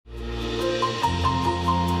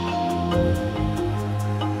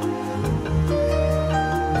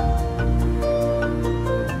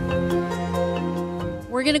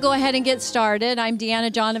going to go ahead and get started. I'm Deanna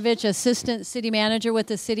Jonovich, Assistant City Manager with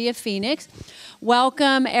the City of Phoenix.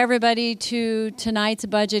 Welcome everybody to tonight's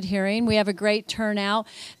budget hearing. We have a great turnout.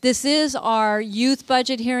 This is our youth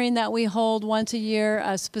budget hearing that we hold once a year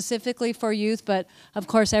specifically for youth, but of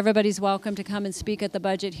course everybody's welcome to come and speak at the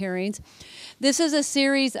budget hearings. This is a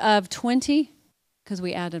series of 20, because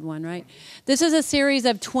we added one, right? This is a series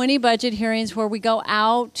of 20 budget hearings where we go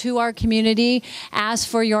out to our community, ask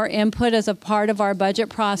for your input as a part of our budget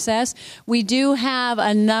process. We do have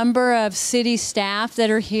a number of city staff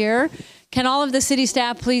that are here. Can all of the city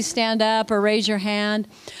staff please stand up or raise your hand?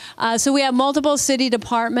 So we have multiple city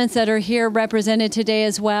departments that are here represented today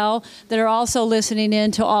as well, that are also listening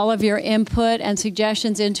in to all of your input and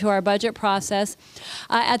suggestions into our budget process.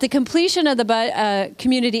 At the completion of the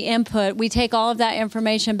community input, we take all of that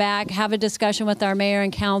information back, have a discussion with our mayor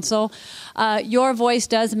and council. Your voice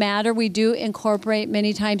does matter. We do incorporate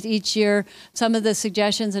many times each year some of the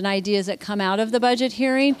suggestions and ideas that come out of the budget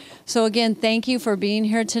hearing. So again, thank you for being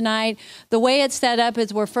here tonight. The way it's set up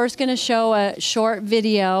is we're first going to show a short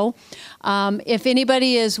video. If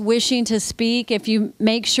anybody is wishing to speak, if you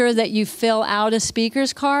make sure that you fill out a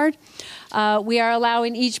speaker's card. We are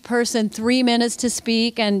allowing each person 3 minutes to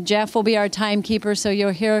speak, and Jeff will be our timekeeper, so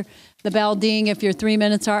you'll hear the bell ding if your 3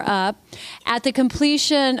 minutes are up. At the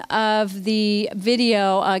completion of the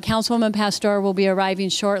video, Councilwoman Pastor will be arriving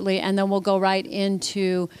shortly, and then we'll go right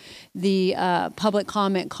into the public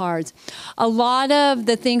comment cards. A lot of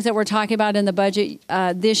the things that we're talking about in the budget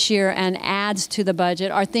this year and adds to the budget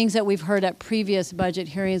are things that we've heard at previous budget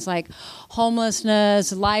hearings, like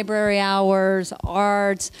homelessness, library hours,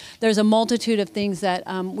 arts. There's a multitude of things that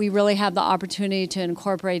we really have the opportunity to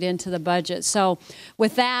incorporate into the budget. So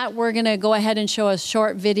with that, we're going to go ahead and show a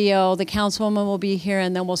short video. The councilwoman will be here,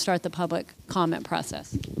 and then we'll start the public comment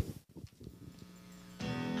process.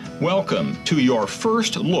 Welcome to your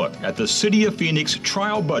first look at the City of Phoenix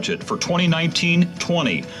trial budget for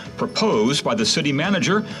 2019-20, proposed by the City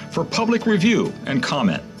Manager for public review and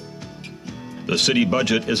comment. The city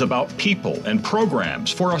budget is about people and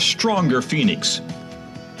programs for a stronger Phoenix.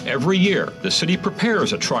 Every year, the city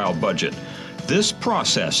prepares a trial budget. This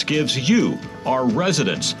process gives you, our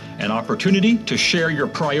residents, an opportunity to share your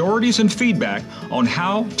priorities and feedback on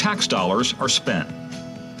how tax dollars are spent.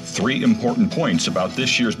 3 important points about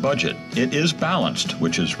this year's budget. It is balanced,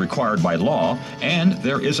 which is required by law, and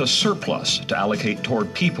there is a surplus to allocate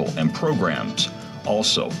toward people and programs.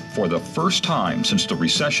 Also, for the first time since the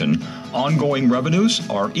recession, ongoing revenues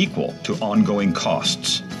are equal to ongoing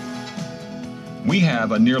costs. We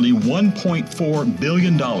have a nearly $1.4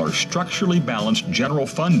 billion structurally balanced general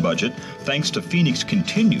fund budget thanks to Phoenix's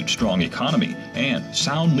continued strong economy and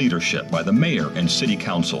sound leadership by the mayor and city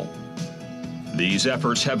council. These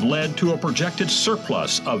efforts have led to a projected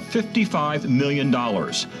surplus of $55 million,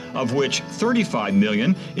 of which $35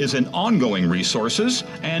 million is in ongoing resources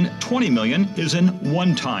and $20 million is in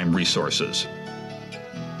one-time resources.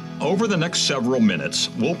 Over the next several minutes,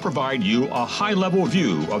 we'll provide you a high-level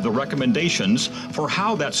view of the recommendations for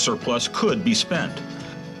how that surplus could be spent.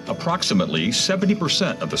 Approximately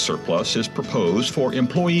 70% of the surplus is proposed for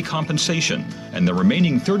employee compensation, and the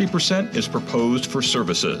remaining 30% is proposed for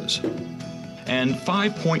services. And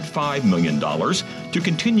 $5.5 million to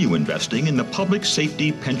continue investing in the Public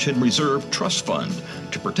Safety Pension Reserve Trust Fund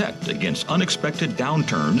to protect against unexpected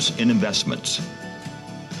downturns in investments.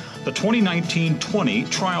 The 2019-20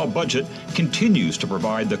 trial budget continues to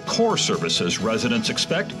provide the core services residents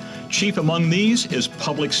expect. Chief among these is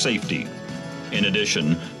public safety. In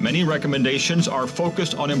addition, many recommendations are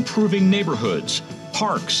focused on improving neighborhoods,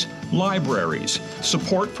 parks, libraries,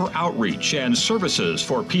 support for outreach and services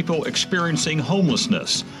for people experiencing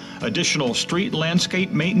homelessness, additional street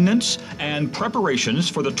landscape maintenance, and preparations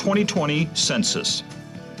for the 2020 census.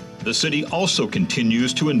 The city also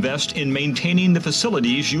continues to invest in maintaining the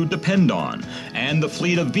facilities you depend on and the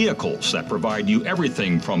fleet of vehicles that provide you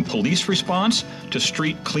everything from police response to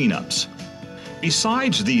street cleanups.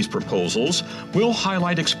 Besides these proposals, we'll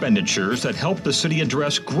highlight expenditures that help the city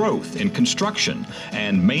address growth in construction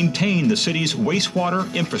and maintain the city's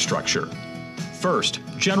wastewater infrastructure. First,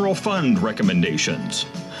 general fund recommendations.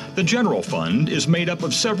 The general fund is made up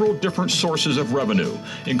of several different sources of revenue,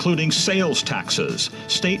 including sales taxes,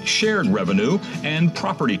 state shared revenue, and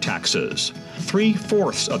property taxes.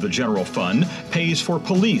 3/4 of the general fund pays for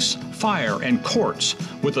police, fire, and courts,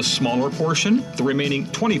 with a smaller portion, the remaining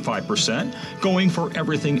 25%, going for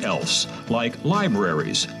everything else, like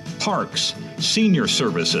libraries, parks, senior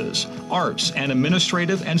services, arts, and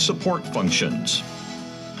administrative and support functions.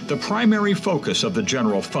 The primary focus of the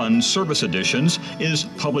general fund service additions is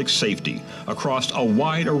public safety across a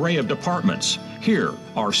wide array of departments. Here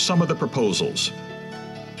are some of the proposals.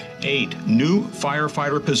 8 new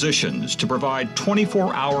firefighter positions to provide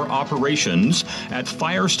 24-hour operations at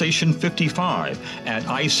Fire Station 55 at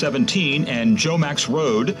I-17 and Jomax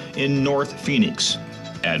Road in North Phoenix.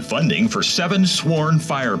 Add funding for 7 sworn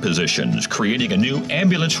fire positions, creating a new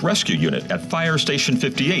ambulance rescue unit at Fire Station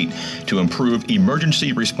 58 to improve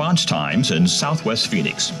emergency response times in Southwest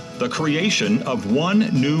Phoenix. The creation of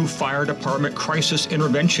 1 new fire department crisis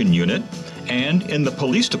intervention unit, and in the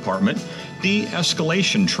police department,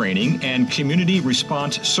 de-escalation training and community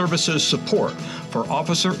response services support for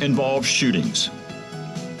officer-involved shootings.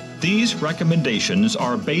 These recommendations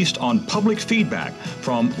are based on public feedback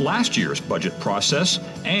from last year's budget process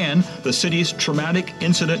and the city's Traumatic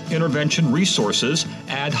Incident Intervention Resources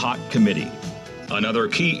Ad Hoc Committee. Another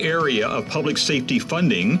key area of public safety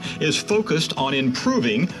funding is focused on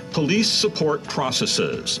improving police support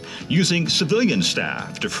processes, using civilian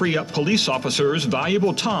staff to free up police officers'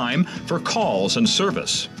 valuable time for calls and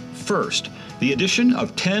service. First, the addition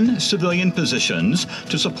of 10 civilian positions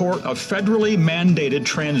to support a federally mandated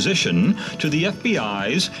transition to the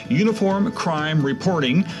FBI's Uniform Crime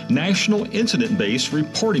Reporting National Incident-Based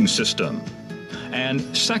Reporting System.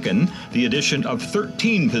 And second, the addition of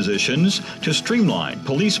 13 positions to streamline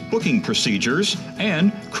police booking procedures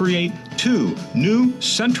and create 2 new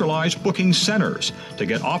centralized booking centers to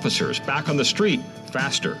get officers back on the street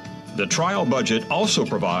faster. The trial budget also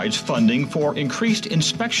provides funding for increased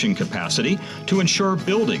inspection capacity to ensure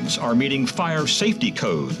buildings are meeting fire safety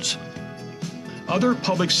codes. Other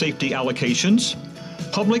public safety allocations: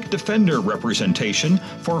 public defender representation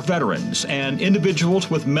for veterans and individuals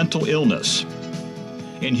with mental illness.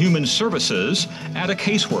 In human services, add a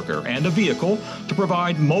caseworker and a vehicle to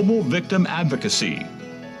provide mobile victim advocacy.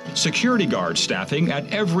 Security guard staffing at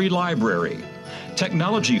every library.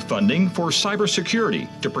 Technology funding for cybersecurity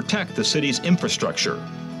to protect the city's infrastructure.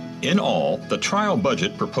 In all, the trial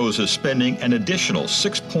budget proposes spending an additional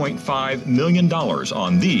 $6.5 million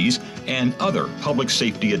on these and other public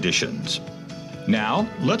safety additions. Now,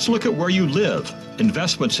 let's look at where you live,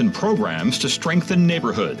 investments in programs to strengthen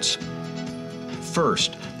neighborhoods.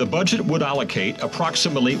 First, the budget would allocate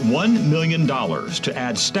approximately $1 million to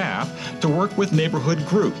add staff to work with neighborhood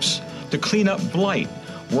groups, to clean up blight,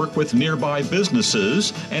 work with nearby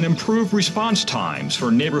businesses, and improve response times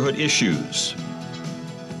for neighborhood issues.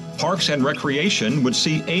 Parks and Recreation would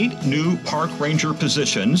see 8 new park ranger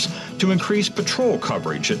positions to increase patrol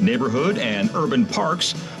coverage at neighborhood and urban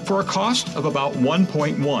parks for a cost of about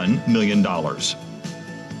 $1.1 million.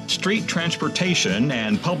 Street Transportation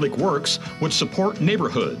and Public Works would support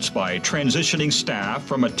neighborhoods by transitioning staff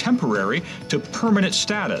from a temporary to permanent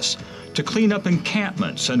status to clean up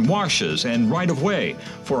encampments and washes and right-of-way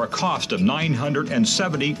for a cost of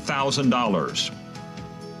 $970,000.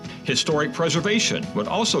 Historic Preservation would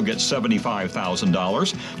also get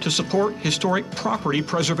 $75,000 to support historic property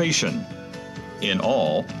preservation. In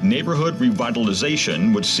all, neighborhood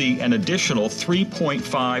revitalization would see an additional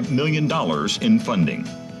 $3.5 million in funding.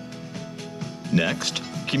 Next,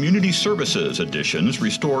 Community Services additions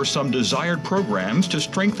restore some desired programs to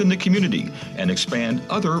strengthen the community and expand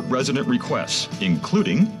other resident requests,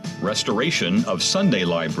 including restoration of Sunday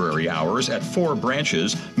library hours at 4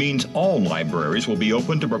 branches means all libraries will be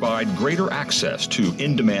open to provide greater access to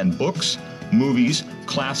in-demand books, movies,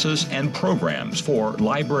 classes, and programs for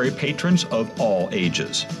library patrons of all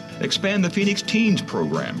ages. Expand the Phoenix Teens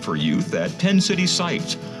program for youth at 10 city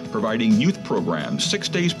sites, providing youth programs 6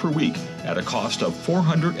 days per week at a cost of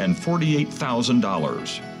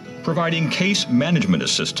 $448,000. Providing case management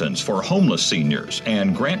assistance for homeless seniors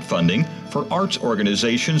and grant funding for arts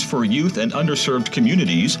organizations for youth and underserved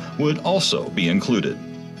communities would also be included.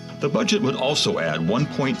 The budget would also add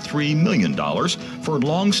 $1.3 million for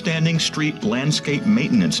long-standing street landscape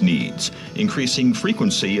maintenance needs, increasing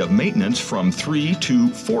frequency of maintenance from 3 to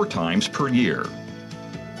 4 times per year.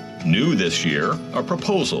 New this year, a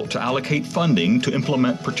proposal to allocate funding to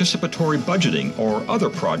implement participatory budgeting or other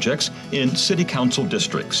projects in City Council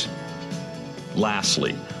districts.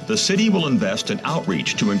 Lastly, the city will invest in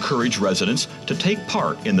outreach to encourage residents to take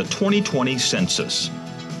part in the 2020 census.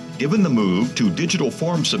 Given the move to digital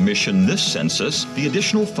form submission this census, the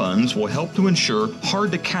additional funds will help to ensure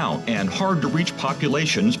hard-to-count and hard-to-reach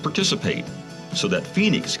populations participate, so that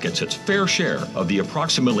Phoenix gets its fair share of the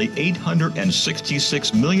approximately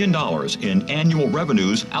 $866 million in annual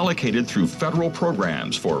revenues allocated through federal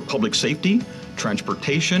programs for public safety,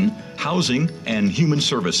 transportation, housing, and human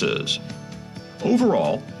services.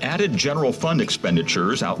 Overall, added general fund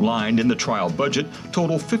expenditures outlined in the trial budget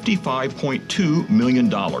total $55.2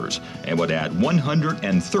 million and would add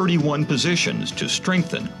 131 positions to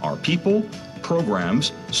strengthen our people,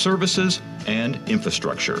 programs, services, and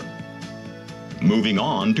infrastructure. Moving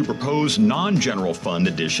on to propose non-general fund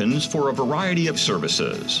additions for a variety of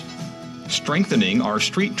services. Strengthening our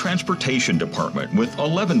street transportation department with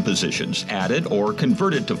 11 positions added or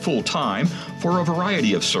converted to full-time for a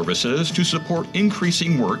variety of services to support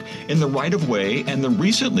increasing work in the right-of-way and the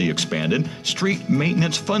recently expanded street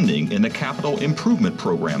maintenance funding in the Capital Improvement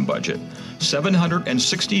Program budget,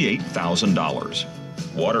 $768,000.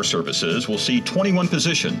 Water Services will see 21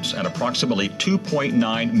 positions and approximately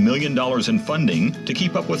 $2.9 million in funding to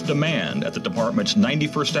keep up with demand at the department's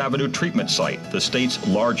 91st Avenue treatment site, the state's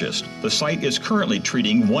largest. The site is currently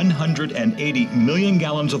treating 180 million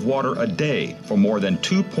gallons of water a day for more than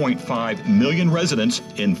 2.5 million residents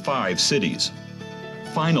in 5 cities.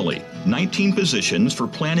 Finally, 19 positions for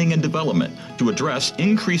planning and development to address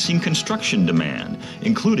increasing construction demand,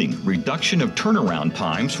 including reduction of turnaround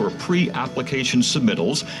times for pre-application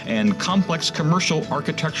submittals and complex commercial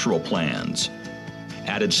architectural plans.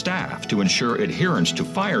 Added staff to ensure adherence to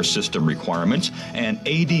fire system requirements and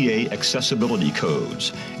ADA accessibility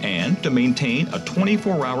codes, and to maintain a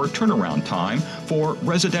 24-hour turnaround time for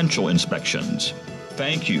residential inspections.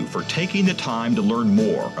 Thank you for taking the time to learn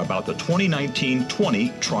more about the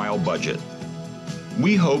 2019-20 trial budget.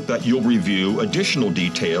 We hope that you'll review additional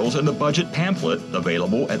details in the budget pamphlet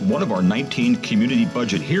available at one of our 19 community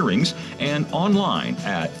budget hearings and online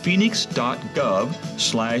at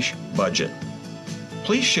phoenix.gov/budget.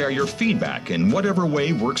 Please share your feedback in whatever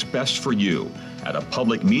way works best for you, at a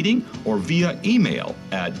public meeting or via email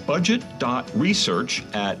at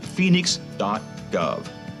budget.research@phoenix.gov.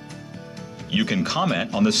 You can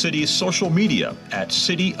comment on the city's social media at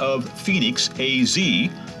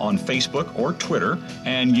CityofPhoenixAZ on Facebook or Twitter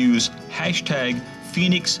and use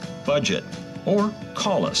 #PhoenixBudget, or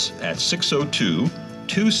call us at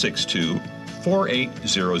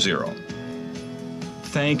 602-262-4800.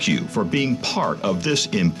 Thank you for being part of this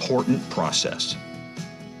important process.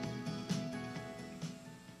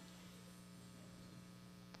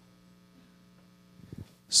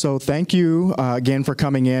 So thank you again for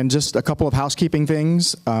coming in. Just a couple of housekeeping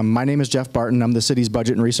things. My name is Jeff Barton. I'm the city's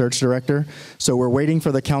Budget and Research Director. So we're waiting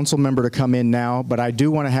for the council member to come in now, but I do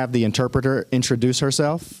want to have the interpreter introduce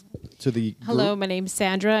herself to the group. Hello, my name is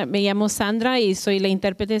Sandra. Me llamo Sandra y soy la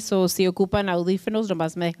intérprete, so si ocupan audífonos,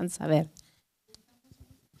 nomás me dejan saber.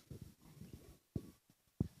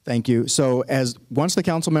 Thank you. So once the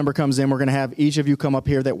council member comes in, we're going to have each of you come up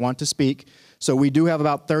here that want to speak. So we do have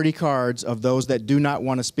about 30 cards of those that do not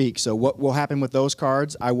want to speak. So what will happen with those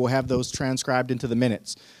cards, I will have those transcribed into the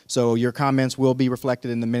minutes. So your comments will be reflected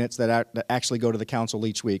in the minutes that actually go to the council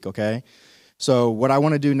each week, okay? So what I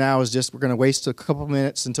want to do now is we're going to waste a couple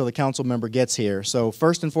minutes until the council member gets here. So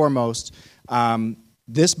first and foremost,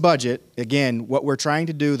 this budget, again, what we're trying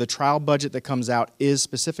to do, the trial budget that comes out is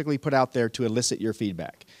specifically put out there to elicit your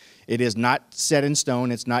feedback. It is not set in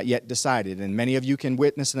stone. It's not yet decided. And many of you can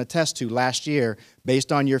witness and attest to last year,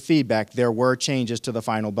 based on your feedback, there were changes to the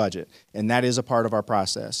final budget. And that is a part of our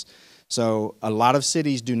process. So a lot of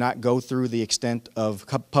cities do not go through the extent of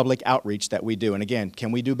public outreach that we do. And again,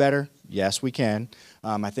 can we do better? Yes, we can.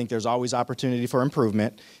 I think there's always opportunity for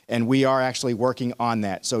improvement, and we are actually working on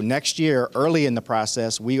that. So next year, early in the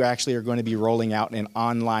process, we actually are going to be rolling out an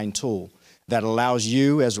online tool that allows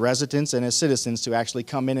you as residents and as citizens to actually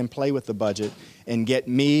come in and play with the budget and get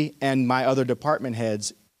me and my other department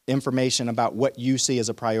heads information about what you see as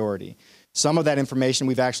a priority. Some of that information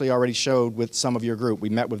we've actually already showed with some of your group. We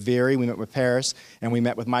met with Viri, we met with Paris, and we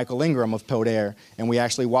met with Michael Ingram of Podair, and we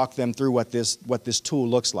actually walked them through what this tool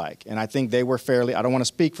looks like. And I think they were I don't want to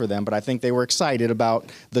speak for them, but I think they were excited about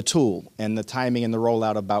the tool and the timing and the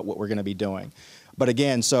rollout about what we're going to be doing. But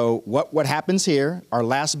again, so what happens here, our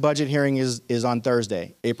last budget hearing is on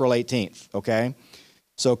Thursday, April 18th, okay?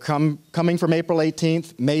 So coming from April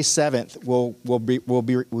 18th, May 7th,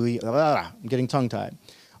 I'm getting tongue-tied.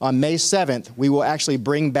 On May 7th, we will actually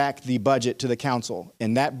bring back the budget to the council,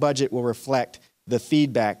 and that budget will reflect the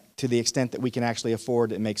feedback to the extent that we can actually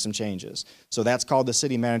afford and make some changes. So that's called the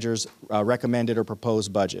city manager's recommended or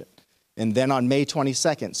proposed budget. And then on May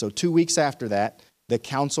 22nd, so 2 weeks after that, the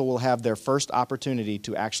council will have their first opportunity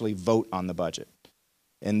to actually vote on the budget.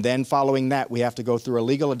 And then following that, we have to go through a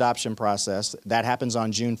legal adoption process. That happens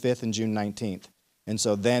on June 5th and June 19th. And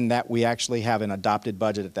so then we actually have an adopted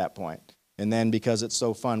budget at that point. And then because it's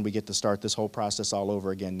so fun, we get to start this whole process all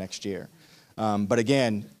over again next year. But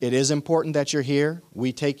again, it is important that you're here.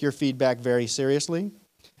 We take your feedback very seriously.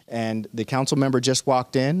 And the council member just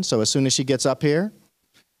walked in, so as soon as she gets up here,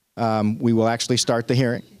 we will actually start the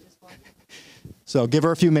hearing. So give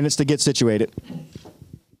her a few minutes to get situated.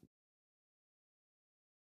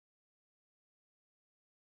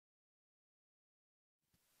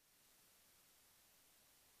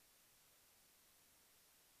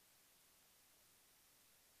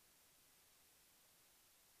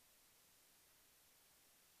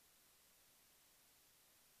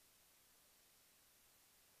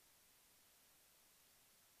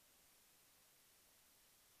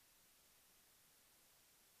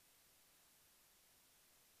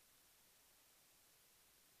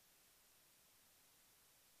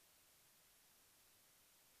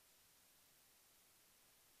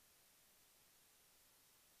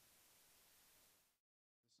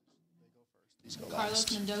 Carlos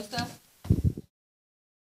Mendoza.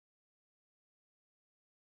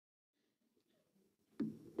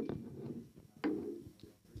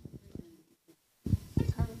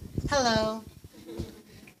 Hello.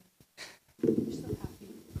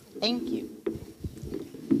 Thank you.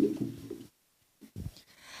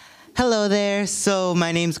 Hello there. So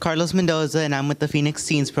my name's Carlos Mendoza, and I'm with the Phoenix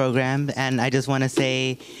Teens program. And I just want to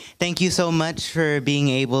say thank you so much for being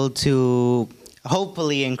able to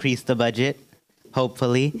hopefully increase the budget.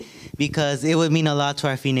 Hopefully, because it would mean a lot to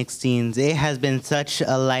our Phoenix teens. It has been such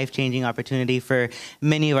a life-changing opportunity for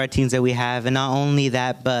many of our teens that we have. And not only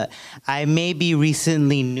that, but I may be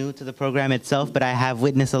recently new to the program itself, but I have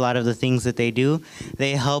witnessed a lot of the things that they do.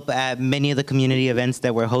 They help at many of the community events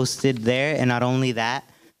that were hosted there. And not only that,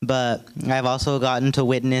 but I've also gotten to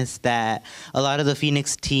witness that a lot of the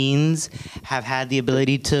Phoenix teens have had the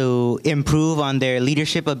ability to improve on their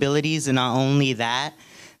leadership abilities. And not only that,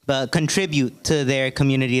 but contribute to their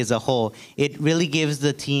community as a whole. It really gives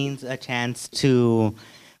the teens a chance to,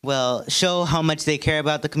 well, show how much they care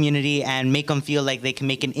about the community and make them feel like they can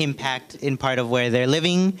make an impact in part of where they're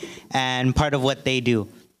living and part of what they do.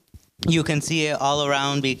 You can see it all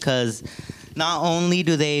around because not only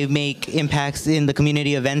do they make impacts in the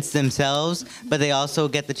community events themselves, but they also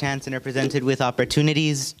get the chance and are presented with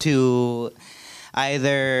opportunities to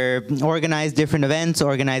either organize different events,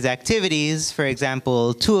 organize activities. For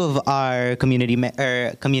example, two of our community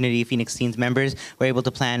Phoenix Teens members were able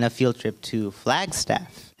to plan a field trip to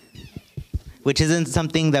Flagstaff, which isn't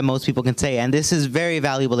something that most people can say. And this is very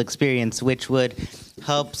valuable experience, which would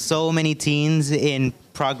help so many teens in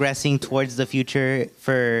progressing towards the future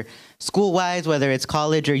for school-wise, whether it's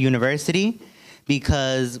college or university.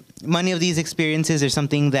 Because many of these experiences are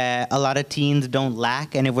something that a lot of teens don't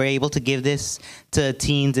lack. And if we're able to give this to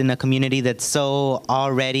teens in a community that's so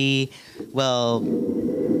already, well,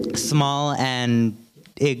 small and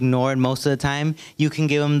ignored most of the time, you can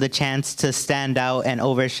give them the chance to stand out and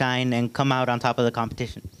overshine and come out on top of the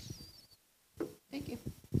competition. Thank you.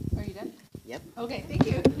 Are you done? Yep. Okay, thank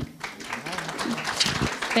you.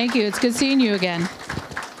 Thank you. It's good seeing you again.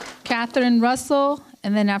 Catherine Russell,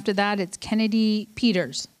 and then after that, it's Kennedy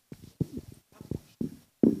Peters.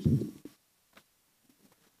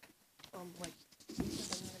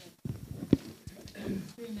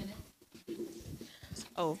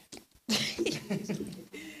 Oh.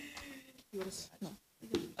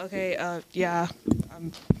 Okay, yeah.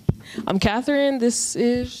 I'm Catherine. This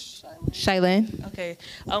is Shylin. Okay.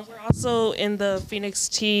 We're also in the Phoenix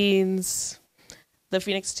Teens. We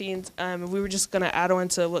were just gonna add on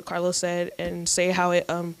to what Carlos said and say how it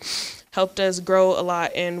helped us grow a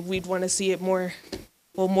lot, and we'd want to see it more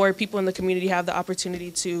people in the community have the opportunity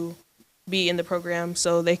to be in the program,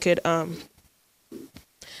 so they could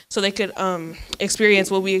experience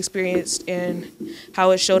what we experienced and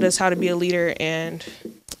how it showed us how to be a leader, and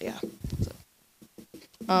yeah.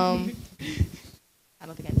 I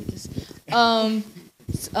don't think I did this.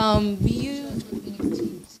 We use.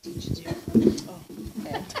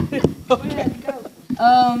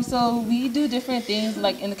 So we do different things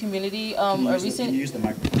like in the community. A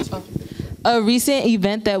recent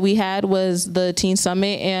event that we had was the Teen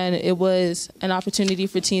Summit, and it was an opportunity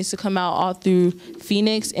for teens to come out all through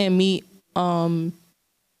Phoenix and meet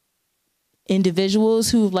individuals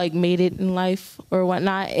who like made it in life or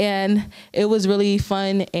whatnot. And it was really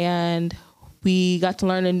fun, and we got to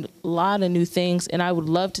learn a lot of new things, and I would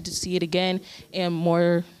love to see it again and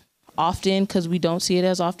more often, because we don't see it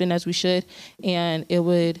as often as we should, and it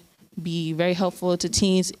would be very helpful to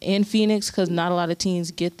teens in Phoenix because not a lot of teens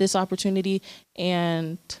get this opportunity.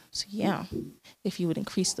 And so yeah, if you would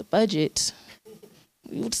increase the budget,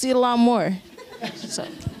 we would see it a lot more. So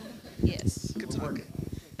yes. Good talk.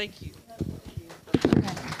 Thank you. Okay.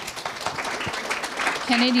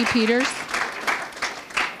 Kennedy Peters.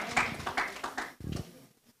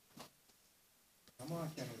 Come on,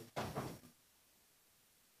 Kennedy.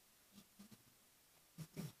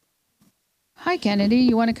 Hi, Kennedy.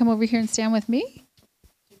 You want to come over here and stand with me?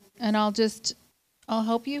 And I'll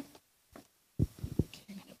help you.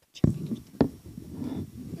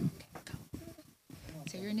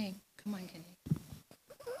 Say your name. Come on, Kennedy.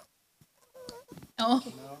 Oh,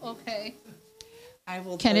 okay. I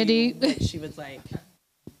will Kennedy. tell you what she would like.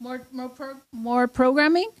 More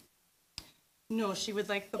programming? No, she would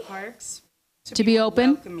like the parks To be more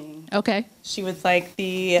open? welcoming. Okay. She would like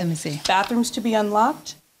the Let me see. bathrooms to be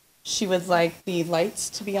unlocked. She would like the lights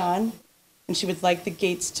to be on, and she would like the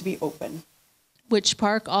gates to be open. Which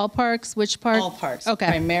park? All parks? Which park? All parks. Okay.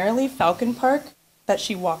 Primarily Falcon Park that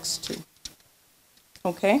she walks to.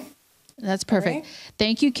 Okay? That's perfect. right.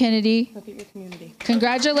 Thank you, Kennedy. Look at your community.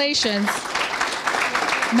 Congratulations.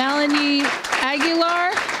 Melanie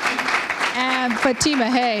Aguilar and Fatima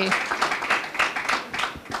Hay.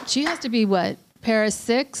 She has to be what? Paris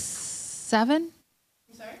 6, 7?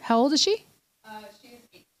 I'm sorry? How old is she? She is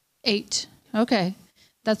 8. 8. Okay.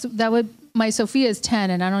 My Sophia is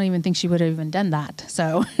 10, and I don't even think she would have even done that.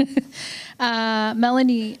 So,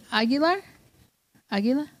 Melanie Aguilar?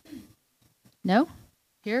 No?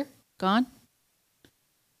 Here? Gone?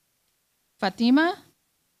 Fatima?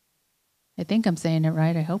 I think I'm saying it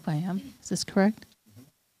right. I hope I am. Is this correct?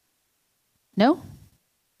 No?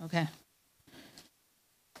 Okay.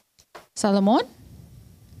 Salomon?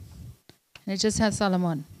 And it just has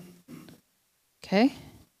Salomon. Okay.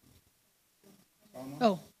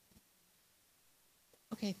 Oh.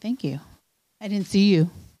 Okay, thank you. I didn't see you.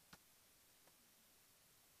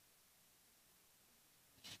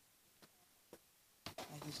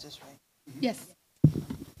 Yes.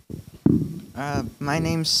 My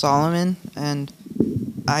name's Solomon, and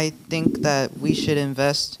I think that we should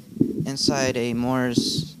invest inside a more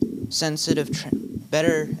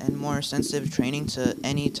better and more sensitive training to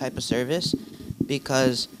any type of service,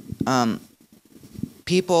 because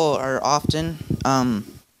people are often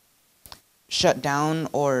shut down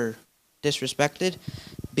or disrespected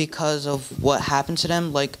because of what happened to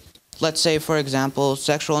them. Like, let's say, for example,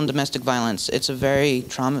 sexual and domestic violence. It's a very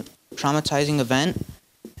traumatizing event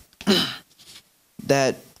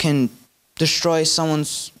that can destroy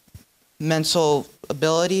someone's mental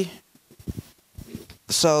ability.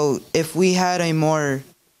 So if we had a more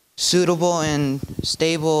suitable and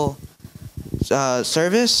stable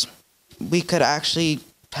service, we could actually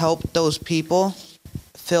help those people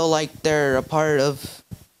feel like they're a part of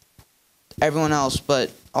everyone else.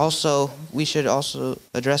 But also, we should also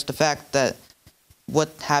address the fact that what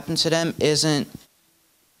happened to them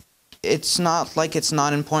it's not like it's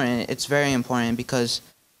not important. It's very important, because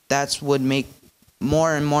that's what make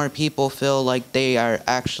more and more people feel like they are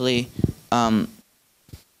actually,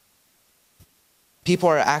 people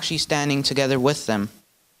are actually standing together with them.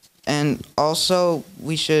 And also,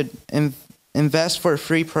 we should invest for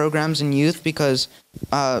free programs in youth, because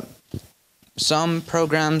some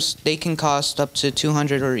programs, they can cost up to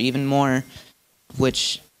 $200 or even more,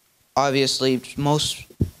 which obviously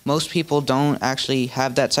most people don't actually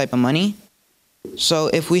have that type of money. So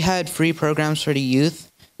if we had free programs for the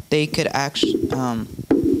youth, they could actually,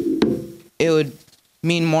 it would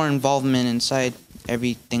mean more involvement inside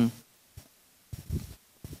everything.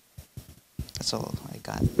 That's all I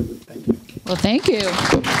got. Well, thank you.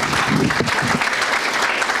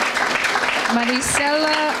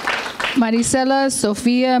 Marisela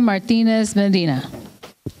Sofia Martinez Medina.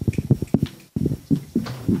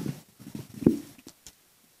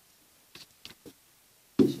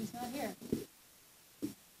 She's not here.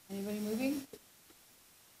 Anybody moving?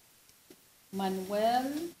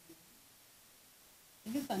 Manuel. I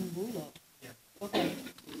think it's Angulo. Yeah. Okay.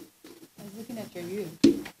 I was looking at your you.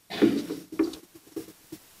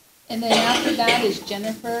 And then after that is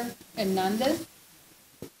Jennifer Hernandez.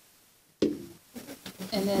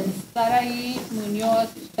 And then Sarai Munoz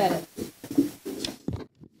Perez.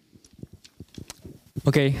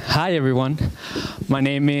 Okay, hi everyone. My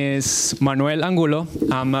name is Manuel Angulo.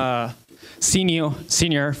 I'm a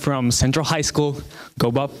senior from Central High School.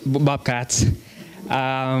 Go Bobcats.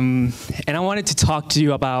 And I wanted to talk to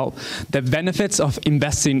you about the benefits of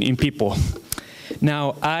investing in people.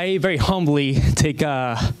 Now, I very humbly take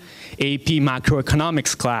a AP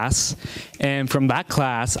macroeconomics class, and from that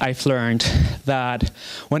class I've learned that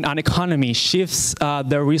when an economy shifts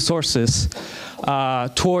their resources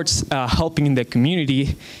towards helping the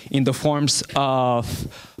community in the forms of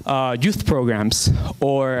youth programs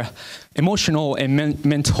or emotional and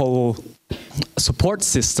mental support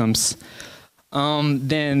systems,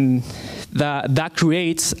 then that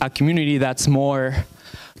creates a community that's more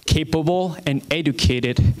capable and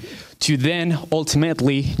educated to then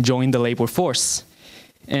ultimately join the labor force.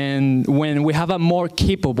 And when we have a more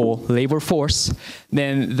capable labor force,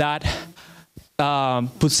 then that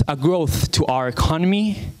puts a growth to our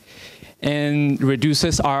economy and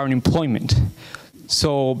reduces our unemployment.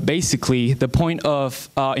 So basically, the point of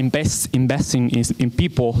investing in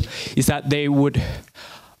people is that they would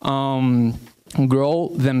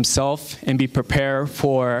grow themselves and be prepared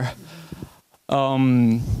for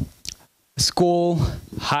school,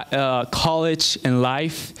 college, and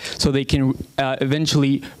life, so they can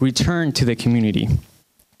eventually return to the community.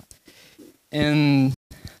 And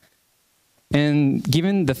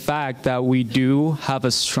given the fact that we do have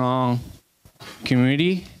a strong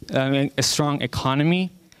community, a strong economy,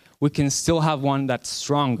 we can still have one that's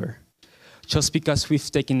stronger. Just because we've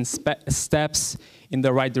taken steps in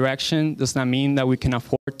the right direction does not mean that we can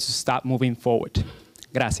afford to stop moving forward.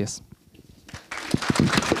 Gracias.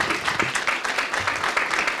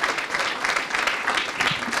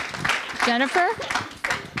 Jennifer?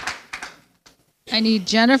 I need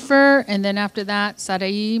Jennifer, and then after that,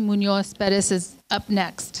 Sarai Munoz Perez is up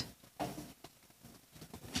next.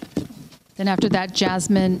 Then after that,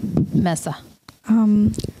 Jasmine Mesa.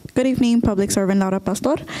 Good evening, Public Servant Laura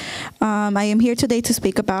Pastor. I am here today to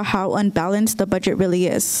speak about how unbalanced the budget really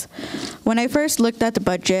is. When I first looked at the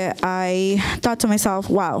budget, I thought to myself,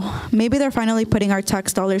 wow, maybe they're finally putting our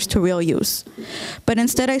tax dollars to real use. But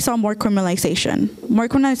instead, I saw more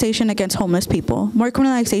criminalization against homeless people, more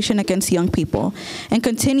criminalization against young people, and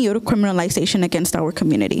continued criminalization against our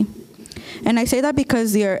community. And I say that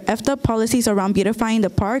because their effed up policies around beautifying the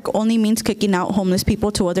park only means kicking out homeless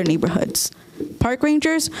people to other neighborhoods. Park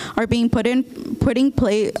rangers are going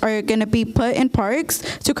to be put in parks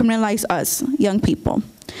to criminalize us, young people.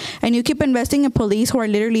 And you keep investing in police who are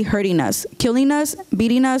literally hurting us, killing us,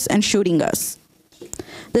 beating us, and shooting us.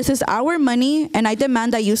 This is our money, and I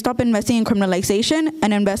demand that you stop investing in criminalization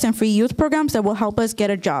and invest in free youth programs that will help us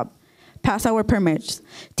get a job, pass our permits,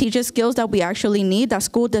 teach us skills that we actually need that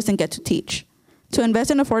school doesn't get to teach. To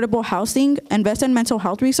invest in affordable housing, invest in mental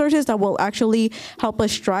health resources that will actually help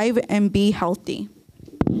us strive and be healthy.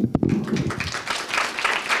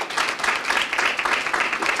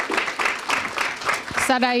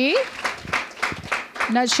 Sarai?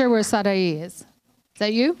 Not sure where Sarai is. Is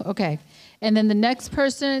that you? Okay. And then the next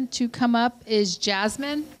person to come up is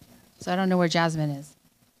Jasmine. So I don't know where Jasmine is.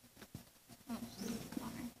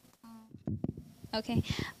 Okay.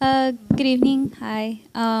 Good evening. Hi.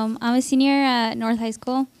 I'm a senior at North High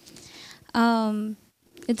School.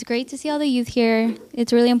 It's great to see all the youth here.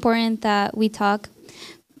 It's really important that we talk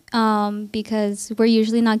because we're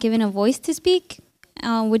usually not given a voice to speak,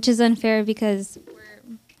 which is unfair because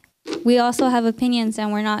we also have opinions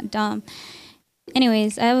and we're not dumb.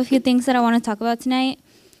 Anyways, I have a few things that I want to talk about tonight.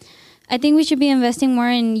 I think we should be investing more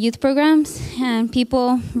in youth programs and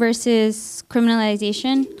people versus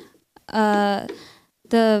criminalization.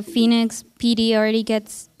 The Phoenix PD already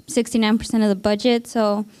gets 69% of the budget,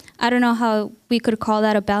 so I don't know how we could call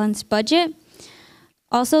that a balanced budget.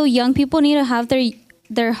 Also, young people need to have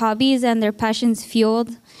their hobbies and their passions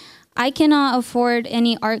fueled. I cannot afford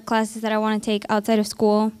any art classes that I want to take outside of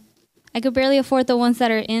school. I could barely afford the ones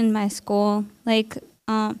that are in my school. And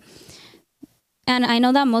I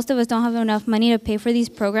know that most of us don't have enough money to pay for these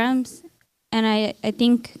programs, and I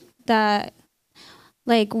think that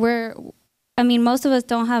most of us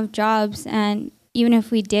don't have jobs, and even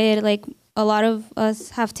if we did, a lot of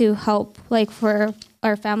us have to help, for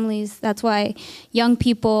our families. That's why young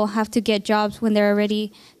people have to get jobs when they're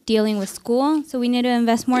already dealing with school. So we need to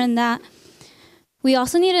invest more in that. We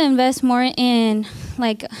also need to invest more in,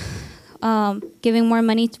 giving more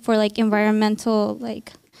money for, environmental,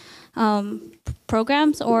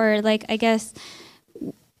 programs, or, I guess,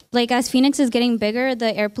 as Phoenix is getting bigger,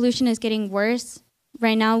 the air pollution is getting worse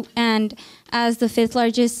right now, and as the 5th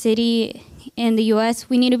largest city in the U.S.,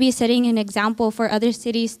 we need to be setting an example for other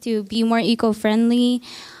cities to be more eco-friendly.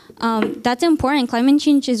 That's important. Climate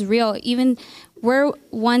change is real. Even we're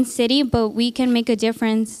one city, but we can make a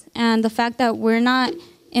difference. And the fact that we're not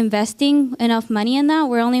investing enough money in that,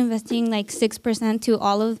 we're only investing 6% to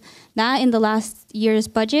all of that in the last year's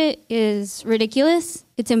budget, is ridiculous.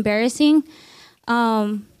 It's embarrassing.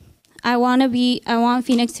 I want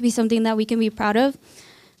Phoenix to be something that we can be proud of.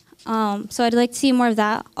 So I'd like to see more of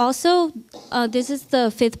that. Also, this is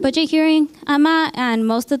the 5th budget hearing I'm at, and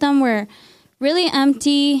most of them were really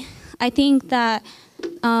empty. I think that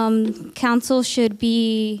council should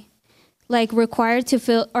be required to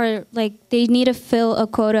fill, or they need to fill a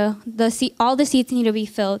quota. All the seats need to be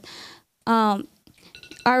filled.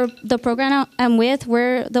 The program I'm with,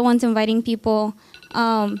 we're the ones inviting people.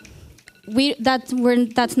 That's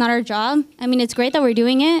not our job. I mean, it's great that we're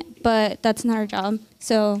doing it, but that's not our job.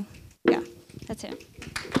 So, yeah, that's it.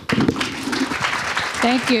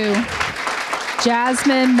 Thank you.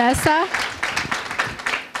 Jasmine Mesa.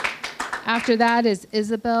 After that is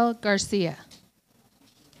Isabel Garcia.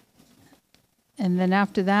 And then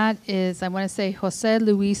after that is, I want to say, Jose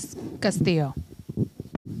Luis Castillo.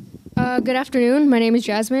 Good afternoon. My name is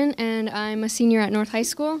Jasmine, and I'm a senior at North High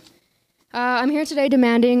School. I'm here today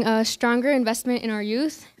demanding a stronger investment in our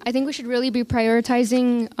youth. I think we should really be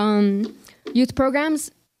prioritizing youth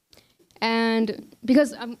programs, and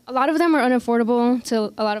because a lot of them are unaffordable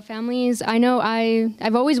to a lot of families. I know I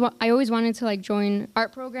always wanted to like join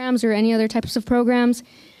art programs or any other types of programs,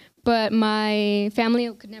 but my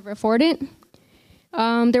family could never afford it.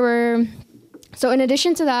 So in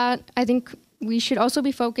addition to that, I think we should also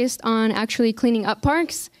be focused on actually cleaning up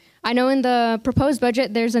parks. I know in the proposed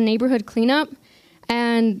budget there's a neighborhood cleanup,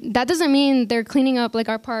 and that doesn't mean they're cleaning up like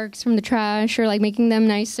our parks from the trash or like making them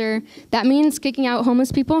nicer. That means kicking out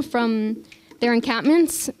homeless people from their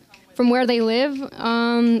encampments, from where they live.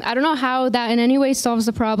 I don't know how that in any way solves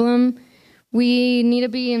the problem. We need to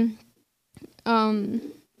be,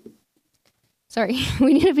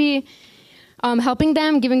 helping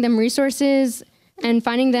them, giving them resources, and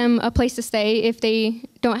finding them a place to stay if they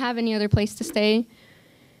don't have any other place to stay.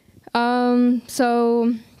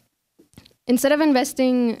 So instead of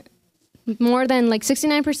investing more than like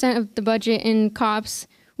 69% of the budget in cops,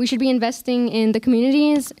 we should be investing in the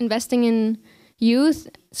communities, investing in youth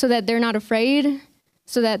so that they're not afraid,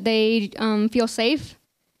 so that they feel safe.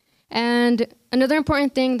 And another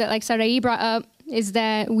important thing that like Sarai brought up is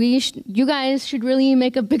that you guys should really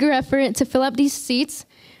make a bigger effort to fill up these seats.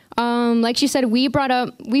 Like she said, we brought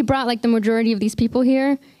like the majority of these people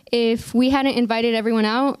here. If we hadn't invited everyone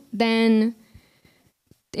out, then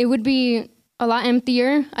it would be a lot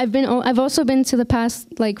emptier. I've also been to the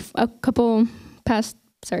past, like a couple past,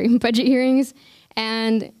 budget hearings,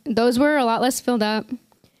 and those were a lot less filled up.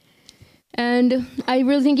 And I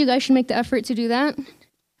really think you guys should make the effort to do that.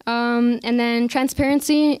 And then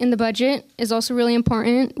transparency in the budget is also really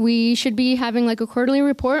important. We should be having like a quarterly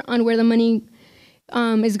report on where the money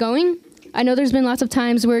is going. I know there's been lots of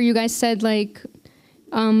times where you guys said like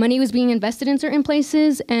money was being invested in certain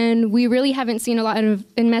places, and we really haven't seen a lot of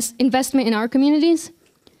investment in our communities.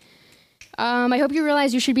 I hope you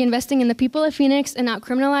realize you should be investing in the people of Phoenix and not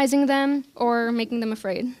criminalizing them or making them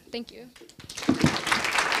afraid. Thank you.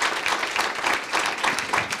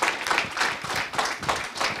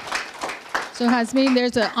 So Hasmin,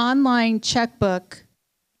 there's an online checkbook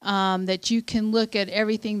that you can look at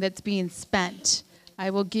everything that's being spent. I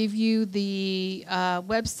will give you the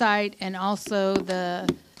website and also the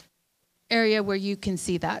area where you can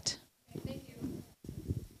see that. Thank you.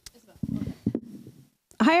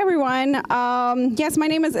 Hi, everyone. Yes, my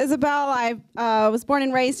name is Isabel. I was born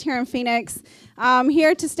and raised here in Phoenix. I'm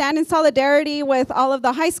here to stand in solidarity with all of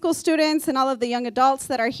the high school students and all of the young adults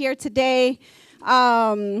that are here today.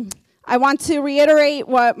 I want to reiterate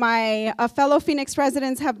what my fellow Phoenix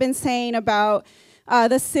residents have been saying about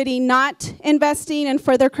the city not investing in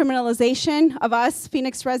further criminalization of us,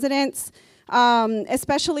 Phoenix residents,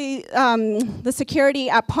 especially the security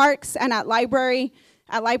at parks and at libraries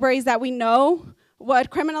that we know would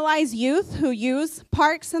criminalize youth who use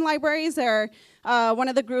parks and libraries. They're one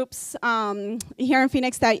of the groups here in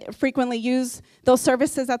Phoenix that frequently use those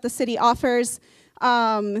services that the city offers.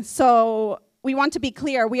 So we want to be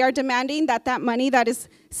clear. We are demanding that that money that is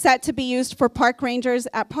set to be used for park rangers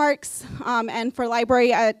at parks and for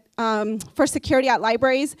for security at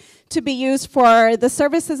libraries to be used for the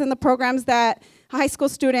services and the programs that high school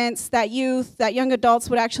students, that youth, that young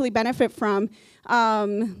adults would actually benefit from.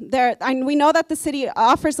 And we know that the city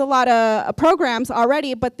offers a lot of programs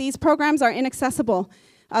already, but these programs are inaccessible.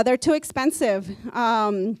 They're too expensive.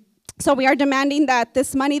 So we are demanding that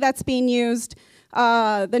this money that's being used,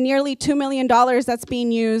 the nearly $2 million that's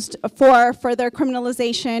being used for further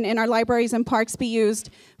criminalization in our libraries and parks be used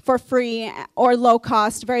for free or low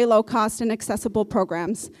cost, very low cost and accessible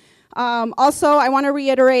programs. Also, I want to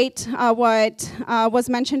reiterate what was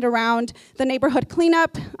mentioned around the neighborhood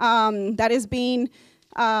cleanup that is being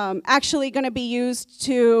actually going to be used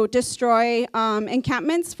to destroy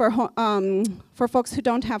encampments for folks who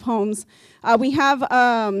don't have homes. We have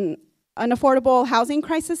an affordable housing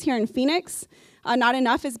crisis here in Phoenix. Not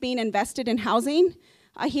enough is being invested in housing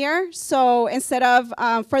here. So instead of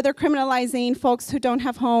further criminalizing folks who don't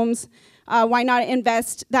have homes, why not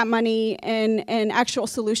invest that money in actual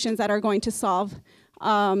solutions that are going to solve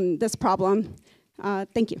this problem?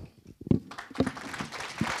 Thank you.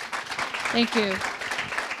 Thank you.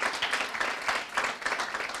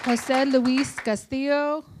 Jose Luis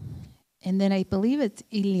Castillo And then I believe it's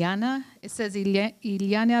Ileana. It says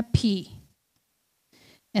Ileana P.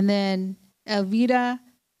 And then Elvira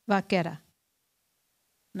Vaquera.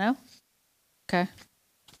 No? Okay.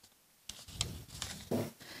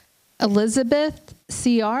 Elizabeth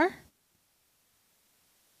CR?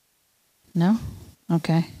 No?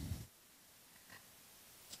 Okay.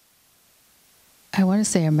 I want to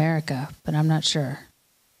say America, but I'm not sure.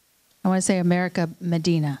 I want to say America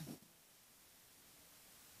Medina.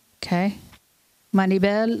 Okay.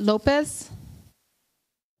 Maribel Lopez?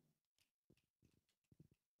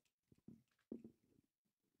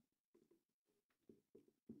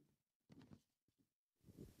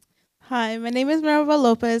 Hi, my name is Maribel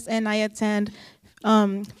Lopez, and I attend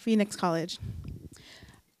Phoenix College.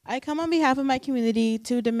 I come on behalf of my community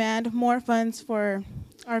to demand more funds for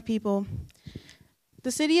our people.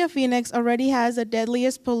 The city of Phoenix already has the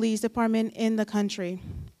deadliest police department in the country.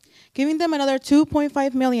 Giving them another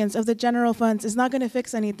 2.5 million of the general funds is not going to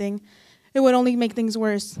fix anything. It would only make things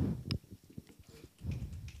worse.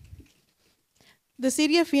 The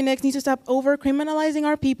city of Phoenix needs to stop over-criminalizing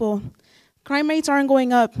our people. Crime rates aren't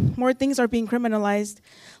going up. More things are being criminalized.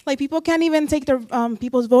 Like, people can't even take their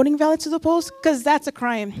people's voting ballots to the polls because that's a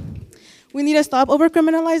crime. We need to stop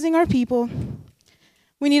over-criminalizing our people.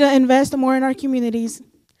 We need to invest more in our communities.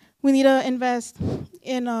 We need to invest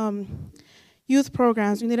in youth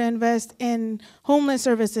programs. We need to invest in homeless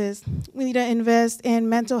services. We need to invest in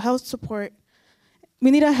mental health support. We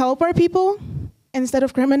need to help our people instead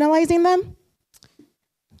of criminalizing them.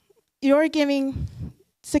 You're giving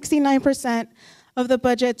 69% of the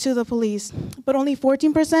budget to the police, but only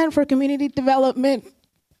 14% for community development.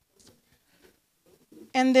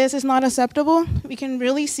 And this is not acceptable. We can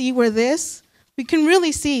really see where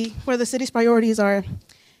the city's priorities are.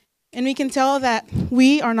 And we can tell that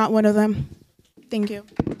we are not one of them. Thank you.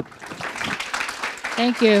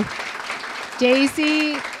 Thank you.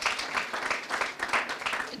 Daisy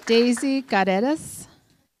Carreras.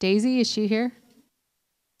 Daisy, is she here?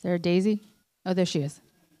 Is there a Daisy? Oh, there she is.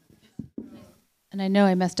 And I know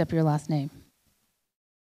I messed up your last name.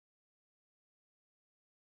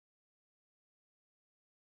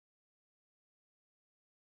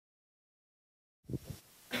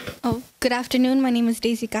 Oh, good afternoon. My name is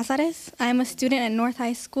Daisy Casares. I am a student at North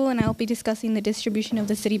High School, and I will be discussing the distribution of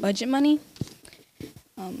the city budget money.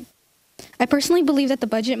 I personally believe that the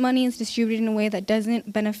budget money is distributed in a way that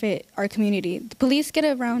doesn't benefit our community. The police get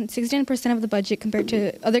around 69% of the budget compared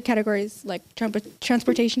to other categories like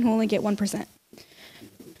transportation, who only get 1%.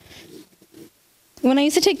 When I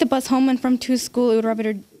used to take the bus home and from to school, it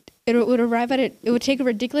would take a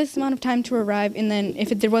ridiculous amount of time to arrive, and then if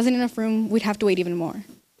there wasn't enough room, we'd have to wait even more.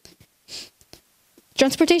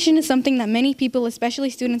 Transportation is something that many people, especially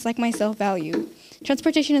students like myself, value.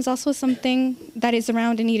 Transportation is also something that is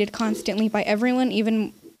around and needed constantly by everyone,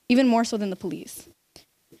 even more so than the police.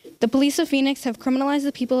 The police of Phoenix have criminalized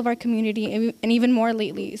the people of our community, and even more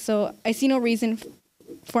lately, so I see no reason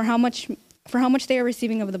for how much they are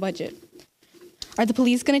receiving of the budget. Are the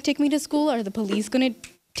police going to take me to school? Are the police going to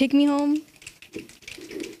take me home?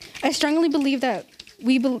 I strongly believe that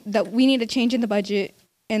we need a change in the budget,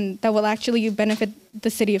 and that will actually benefit the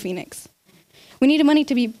city of Phoenix. We need the money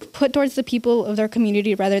to be put towards the people of their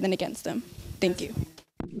community rather than against them. Thank you.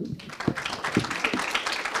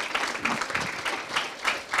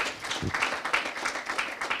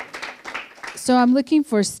 So I'm looking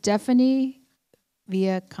for Stephanie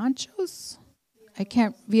Villaconchos.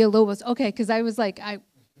 Villalobos. Okay, because I was like,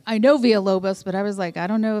 I know Villalobos, but I was like, I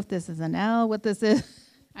don't know if this is an L, what this is.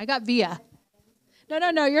 I got Villa.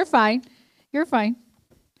 No, you're fine. You're fine.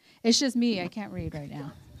 It's just me. I can't read right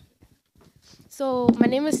now. So my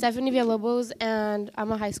name is Stephanie Villalobos, and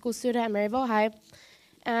I'm a high school student at Maryville High,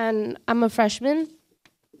 and I'm a freshman.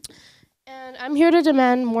 And I'm here to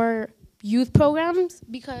demand more youth programs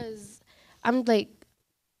because I'm a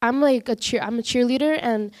cheerleader,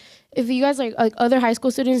 and if you guys like other high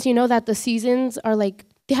school students, you know that the seasons are like,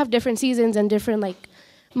 they have different seasons and different like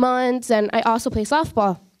months, and I also play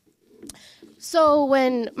softball. So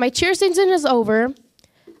when my cheer season is over,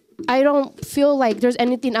 I don't feel like there's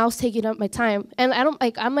anything else taking up my time. And I'm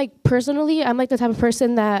like the type of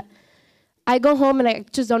person that I go home and I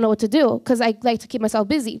just don't know what to do because I like to keep myself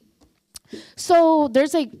busy. So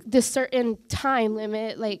there's like this certain time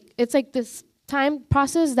limit, like it's like this time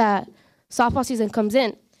process that softball season comes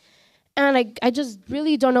in. And I just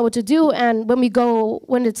really don't know what to do. And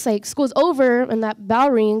when it's like school's over and that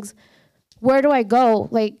bell rings, where do I go?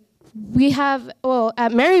 Like,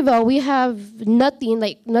 at Maryville, we have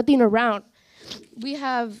nothing around. We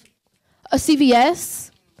have a CVS,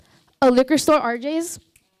 a liquor store, RJ's,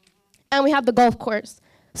 and we have the golf course.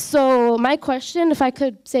 So my question, if I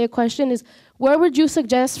could say a question, is where would you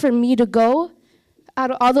suggest for me to go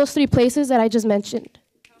out of all those 3 places that I just mentioned?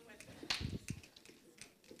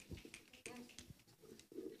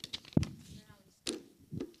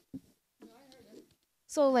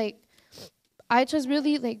 So like, I just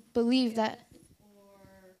really like believe that.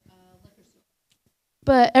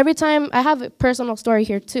 But every time, I have a personal story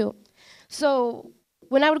here too. So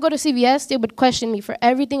when I would go to CVS, they would question me for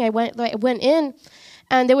everything I went in,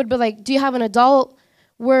 and they would be like, do you have an adult?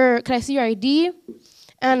 Can I see your ID?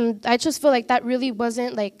 And I just feel like that really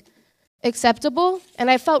wasn't like acceptable,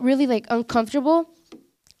 and I felt really like uncomfortable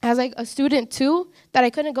as like a student too, that I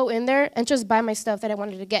couldn't go in there and just buy my stuff that I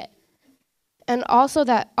wanted to get. And also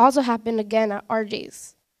that also happened again at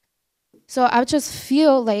RJ's. So I just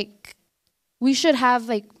feel like we should have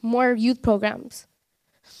like more youth programs.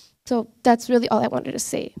 So that's really all I wanted to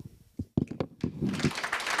say.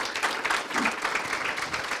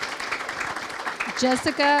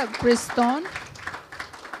 Jessica Briston.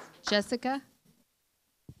 Jessica.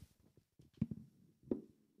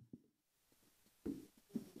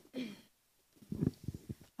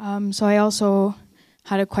 So I also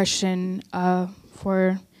had a question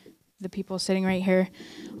for the people sitting right here.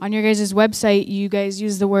 On your guys' website, you guys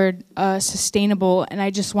use the word sustainable, and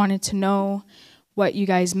I just wanted to know what you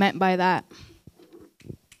guys meant by that.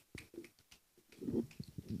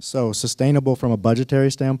 So sustainable from a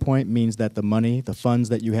budgetary standpoint means that the money, the funds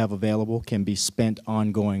that you have available can be spent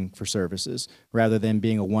ongoing for services, rather than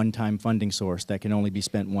being a one-time funding source that can only be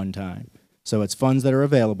spent one time. So it's funds that are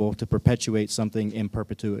available to perpetuate something in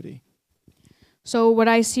perpetuity. So what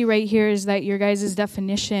I see right here is that your guys'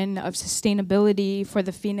 definition of sustainability for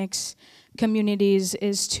the Phoenix communities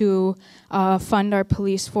is to fund our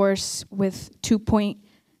police force with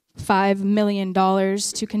 $2.5 million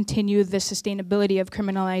to continue the sustainability of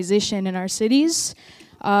criminalization in our cities,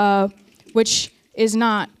 which is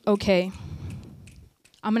not okay.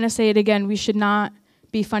 I'm gonna say it again, we should not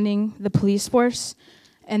be funding the police force,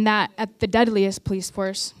 and that at the deadliest police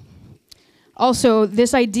force. Also,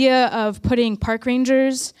 this idea of putting park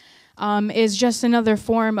rangers is just another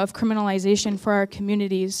form of criminalization for our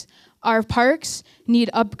communities. Our parks need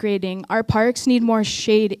upgrading. Our parks need more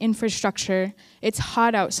shade infrastructure. It's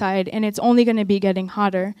hot outside, and it's only going to be getting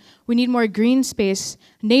hotter. We need more green space,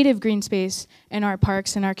 native green space in our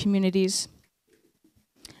parks and our communities.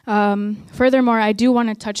 Furthermore, I do want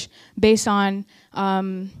to touch base on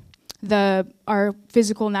our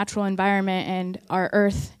physical natural environment and our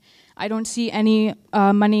earth. I don't see any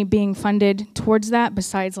money being funded towards that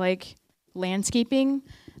besides like landscaping.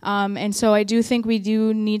 And so I do think we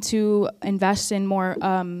do need to invest in more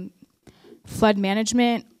flood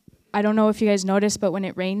management. I don't know if you guys noticed, but when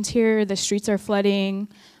it rains here, the streets are flooding,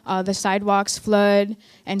 the sidewalks flood.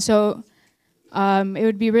 And so it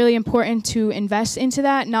would be really important to invest into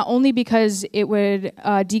that, not only because it would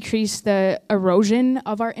decrease the erosion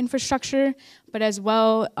of our infrastructure, but as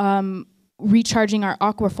well recharging our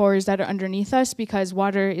aquifers that are underneath us, because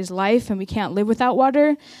water is life and we can't live without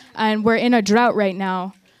water. And we're in a drought right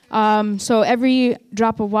now. So every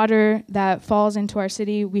drop of water that falls into our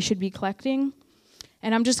city, we should be collecting.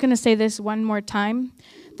 And I'm just gonna say this one more time.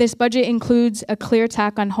 This budget includes a clear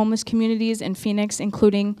attack on homeless communities in Phoenix,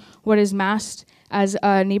 including what is masked as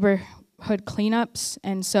neighborhood cleanups.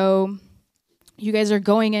 And so you guys are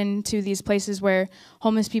going into these places where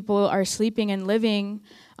homeless people are sleeping and living,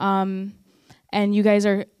 and you guys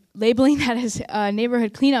are labeling that as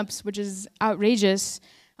neighborhood cleanups, which is outrageous.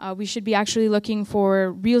 We should be actually looking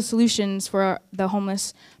for real solutions for the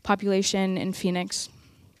homeless population in Phoenix.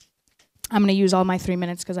 I'm gonna use all my 3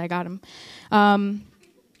 minutes because I got them.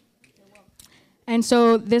 And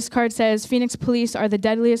so this card says, Phoenix police are the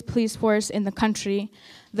deadliest police force in the country.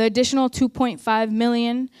 The additional $2.5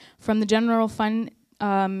 million from the general fund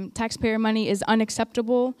taxpayer money is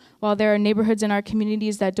unacceptable. While there are neighborhoods in our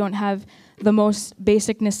communities that don't have the most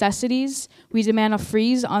basic necessities, we demand a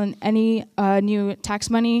freeze on any new tax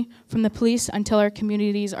money from the police until our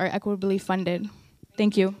communities are equitably funded.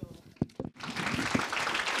 Thank you.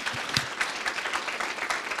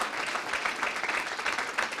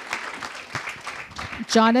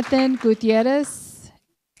 Jonathan Gutierrez,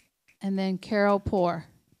 and then Carol Poor.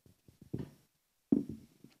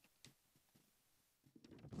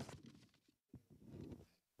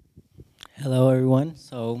 Hello, everyone.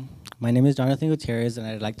 So my name is Jonathan Gutierrez, and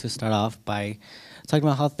I'd like to start off by talking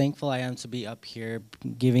about how thankful I am to be up here,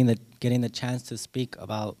 getting the chance to speak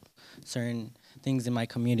about certain things in my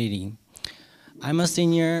community. I'm a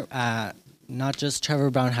senior at not just Trevor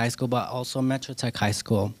Brown High School, but also Metro Tech High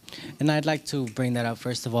School. And I'd like to bring that up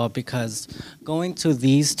first of all because going to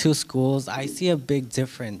these two schools, I see a big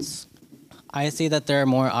difference. I see that there are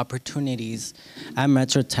more opportunities at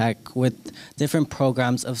Metro Tech with different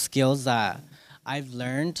programs of skills that I've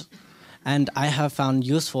learned and I have found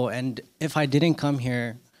useful. And if I didn't come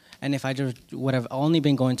here, and if I just would have only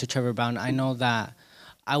been going to Trevor Brown, I know that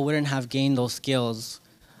I wouldn't have gained those skills,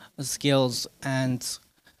 and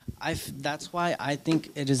that's why I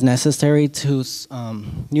think it is necessary to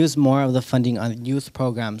use more of the funding on youth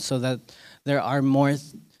programs so that there are more,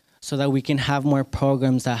 so that we can have more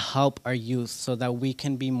programs that help our youth so that we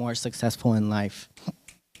can be more successful in life.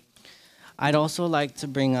 I'd also like to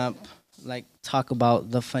bring up, talk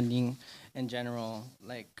about the funding in general.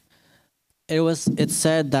 It's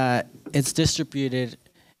said that it's distributed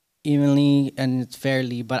evenly and it's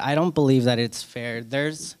fairly, but I don't believe that it's fair.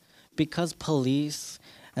 Because police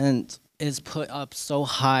is put up so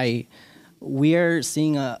high, we are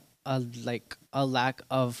seeing a lack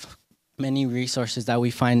of many resources that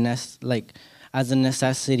we find as a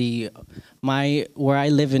necessity. Where I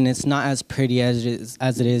live in, it's not as pretty as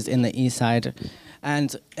it is in the east side.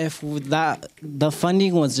 And if the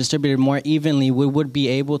funding was distributed more evenly, we would be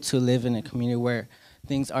able to live in a community where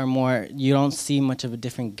things are more, you don't see much of a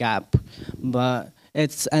different gap.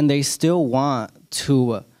 And they still want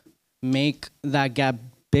to make that gap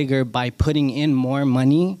bigger by putting in more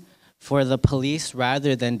money for the police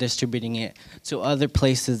rather than distributing it to other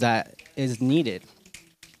places that is needed.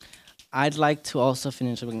 I'd like to also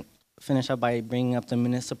finish up by bringing up the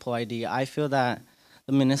municipal ID. I feel that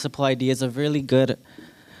the municipal ID is a really good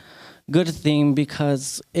thing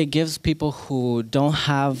because it gives people who don't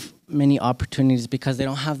have many opportunities because they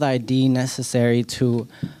don't have the ID necessary to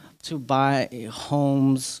buy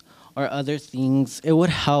homes or other things. It would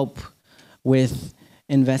help with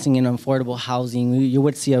investing in affordable housing. You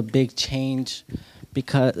would see a big change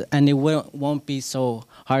and it won't be so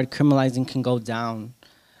hard. Criminalizing can go down.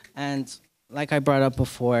 And like I brought up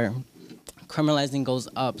before, criminalizing goes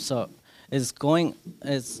up, so it's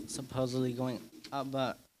supposedly going up,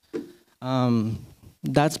 but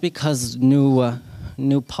that's because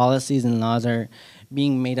new policies and laws are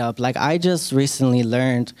being made up. I just recently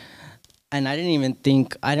learned, and I don't even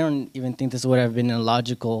think this would have been a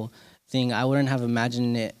logical thing. I wouldn't have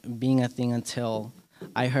imagined it being a thing until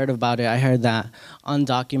I heard about it. I heard that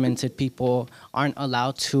undocumented people aren't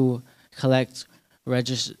allowed to collect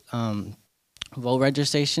vote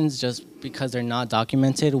registrations just because they're not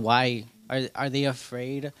documented. Why? Are they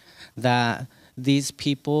afraid that these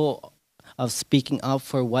people of speaking up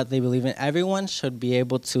for what they believe in? Everyone should be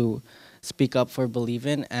able to speak up for believe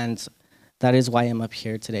in, and that is why I'm up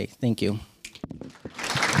here today. Thank you.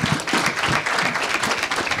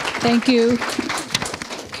 Thank you,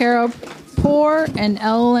 Carol Poor and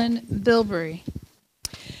Ellen Bilberry.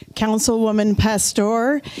 Councilwoman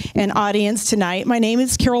Pastor and audience tonight. My name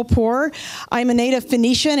is Carol Poor. I'm a native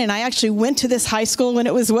Phoenician, and I actually went to this high school when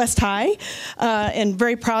it was West High, and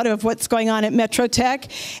very proud of what's going on at Metro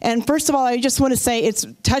Tech. And first of all, I just want to say it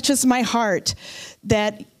touches my heart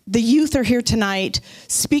that the youth are here tonight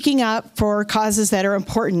speaking up for causes that are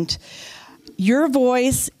important. Your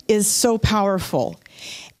voice is so powerful.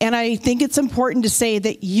 And I think it's important to say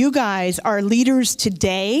that you guys are leaders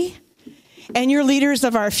today, and you're leaders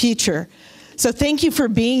of our future. So thank you for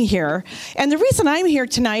being here. And the reason I'm here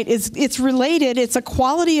tonight is it's related. It's a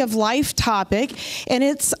quality of life topic, and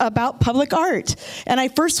it's about public art. And I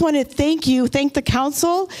first want to thank the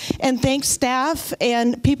council, and thank staff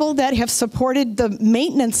and people that have supported the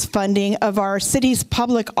maintenance funding of our city's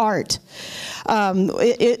public art.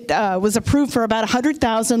 It was approved for about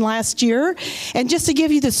 $100,000 last year. And just to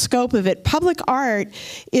give you the scope of it, public art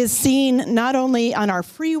is seen not only on our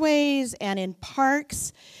freeways and in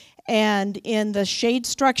parks and in the shade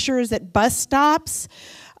structures at bus stops.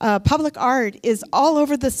 Public art is all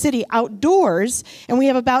over the city outdoors, and we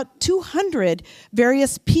have about 200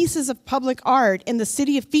 various pieces of public art in the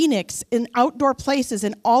city of Phoenix in outdoor places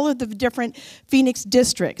in all of the different Phoenix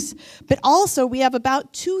districts. But also we have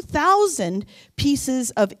about 2,000 pieces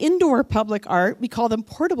of indoor public art. We call them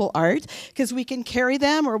portable art because we can carry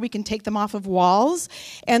them or we can take them off of walls.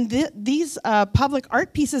 And these public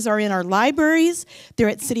art pieces are in our libraries, they're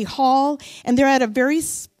at City Hall, and they're at a very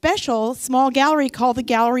special small gallery called the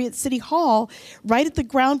Gallery at City Hall, right at the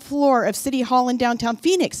ground floor of City Hall in downtown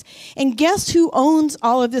Phoenix. And guess who owns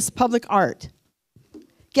all of this public art?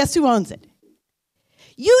 Guess who owns it?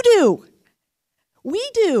 You do. We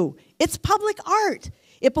do. It's public art.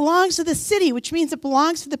 It belongs to the city, which means it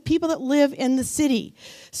belongs to the people that live in the city.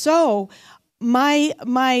 So my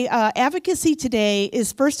advocacy today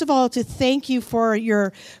is, first of all, to thank you for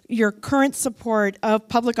your current support of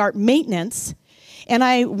public art maintenance. And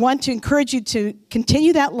I want to encourage you to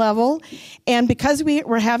continue that level. And because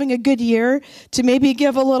we're having a good year, to maybe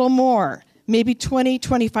give a little more, maybe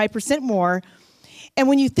 25% more. And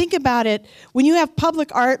when you think about it, when you have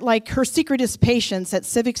public art like Her Secret is Patience at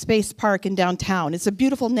Civic Space Park in downtown, it's a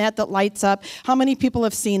beautiful net that lights up. How many people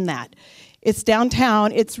have seen that? It's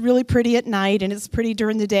downtown, it's really pretty at night, and it's pretty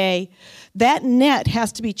during the day. That net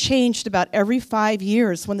has to be changed about every 5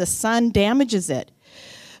 years when the sun damages it.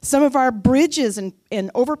 Some of our bridges and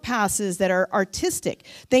overpasses that are artistic,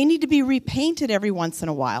 they need to be repainted every once in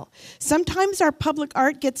a while. Sometimes our public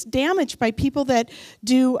art gets damaged by people that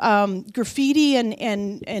do graffiti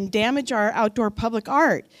and damage our outdoor public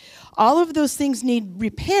art. All of those things need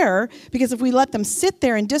repair, because if we let them sit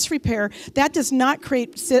there in disrepair, that does not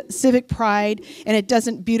create civic pride, and it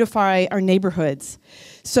doesn't beautify our neighborhoods.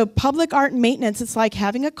 So public art maintenance, it's like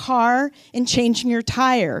having a car and changing your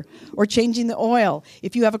tire or changing the oil.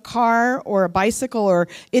 If you have a car or a bicycle or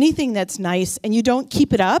anything that's nice and you don't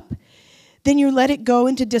keep it up, then you let it go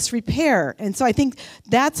into disrepair. And so I think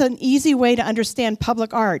that's an easy way to understand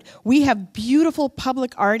public art. We have beautiful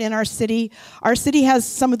public art in our city. Our city has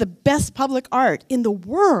some of the best public art in the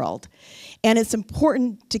world. And it's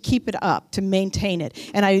important to keep it up, to maintain it.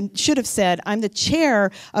 And I should have said, I'm the chair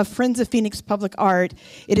of Friends of Phoenix Public Art.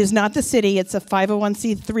 It is not the city, it's a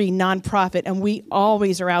 501c3 nonprofit, and we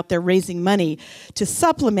always are out there raising money to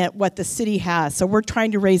supplement what the city has. So we're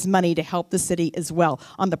trying to raise money to help the city as well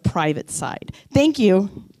on the private side. Thank you.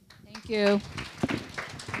 Thank you.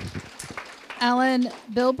 Alan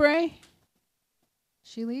Bilbray?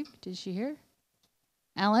 She leave? Did she hear?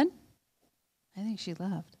 Alan? I think she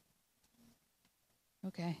left.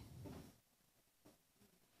 Okay.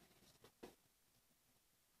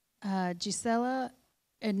 Gisela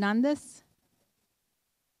Hernandez?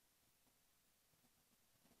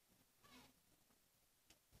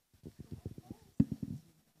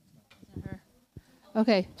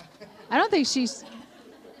 Okay. I don't think she's...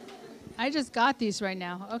 I just got these right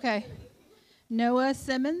now. Okay. Noah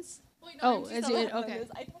Simmons? Wait, no, is it? Okay.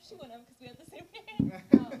 I thought she went up because we had the same name.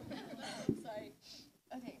 Sorry.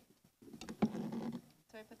 Okay.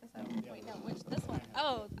 Do I put this out? Wait, no, this one?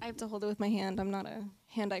 Oh, I have to hold it with my hand. I'm not a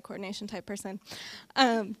hand-eye coordination type person.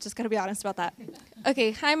 Just gotta be honest about that.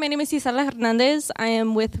 Okay, hi, my name is Gisela Hernandez. I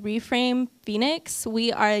am with Reframe Phoenix.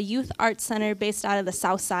 We are a youth arts center based out of the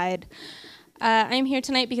South Side. I'm here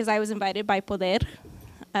tonight because I was invited by Poder.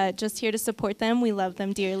 Just here to support them. We love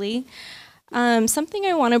them dearly. Something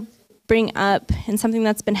I want to bring up, and something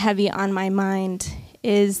that's been heavy on my mind,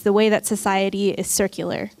 is the way that society is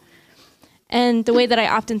circular. And the way that I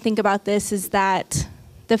often think about this is that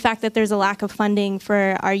the fact that there's a lack of funding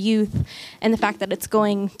for our youth, and the fact that it's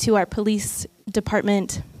going to our police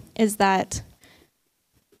department, is that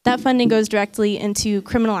that funding goes directly into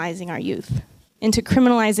criminalizing our youth, into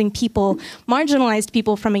criminalizing people, marginalized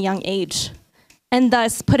people from a young age, and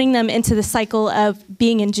thus putting them into the cycle of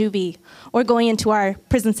being in juvie or going into our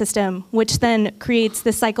prison system, which then creates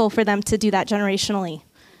the cycle for them to do that generationally.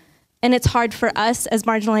 And it's hard for us as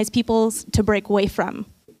marginalized peoples to break away from.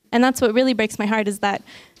 And that's what really breaks my heart, is that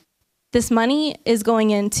this money is going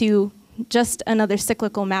into just another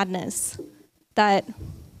cyclical madness that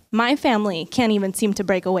my family can't even seem to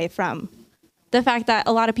break away from. The fact that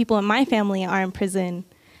a lot of people in my family are in prison,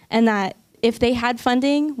 and that if they had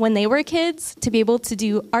funding when they were kids to be able to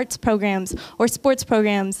do arts programs or sports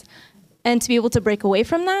programs and to be able to break away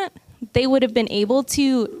from that, they would have been able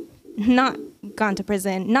to not gone to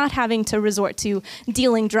prison, not having to resort to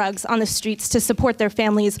dealing drugs on the streets to support their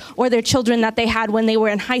families or their children that they had when they were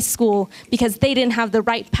in high school, because they didn't have the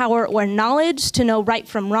right power or knowledge to know right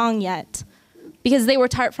from wrong yet, because they were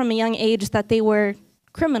taught from a young age that they were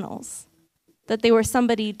criminals, that they were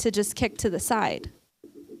somebody to just kick to the side.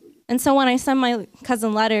 And so when I send my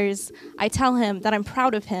cousin letters, I tell him that I'm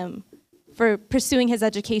proud of him for pursuing his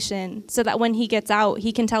education, so that when he gets out,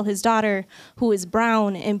 he can tell his daughter, who is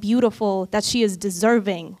brown and beautiful, that she is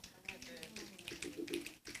deserving.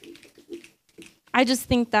 I just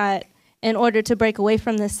think that in order to break away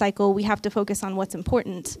from this cycle, we have to focus on what's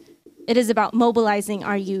important. It is about mobilizing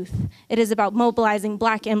our youth. It is about mobilizing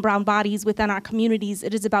Black and brown bodies within our communities.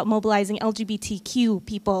 It is about mobilizing LGBTQ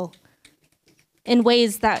people in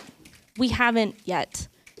ways that we haven't yet,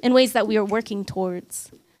 in ways that we are working towards.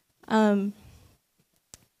 I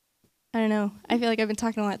don't know. I feel like I've been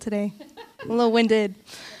talking a lot today. I'm a little winded.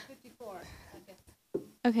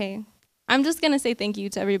 Okay. I'm just going to say thank you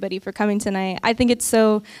to everybody for coming tonight. I think it's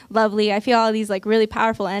so lovely. I feel all these like really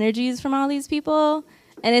powerful energies from all these people.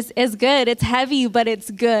 and it's good. It's heavy, but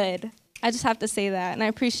it's good. I just have to say that, and I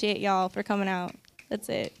appreciate y'all for coming out. That's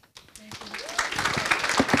it.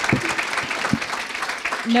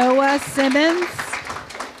 Noah Simmons.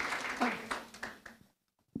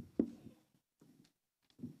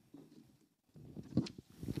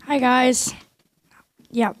 Hi, guys.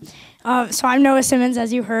 Yeah. So I'm Noah Simmons,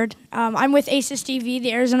 as you heard. I'm with ACES-TV,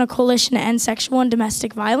 the Arizona Coalition to End Sexual and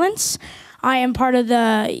Domestic Violence. I am part of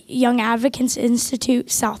the Young Advocates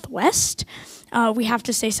Institute Southwest. We have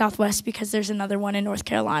to say Southwest because there's another one in North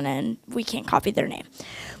Carolina, and we can't copy their name.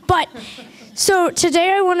 But, so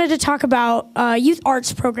today I wanted to talk about youth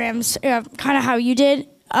arts programs, kind of how you did.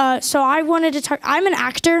 So I wanted to talk, I'm an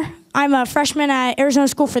actor. I'm a freshman at Arizona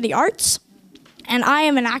School for the Arts, and I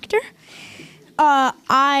am an actor.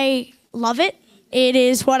 I love it. It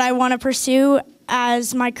is what I want to pursue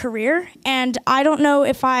as my career, and I don't know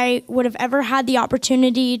if I would have ever had the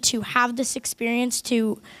opportunity to have this experience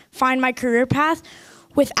to find my career path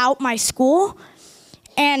without my school.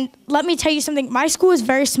 And let me tell you something, my school is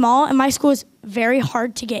very small, and my school is very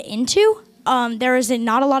hard to get into. There is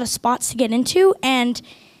not a lot of spots to get into, and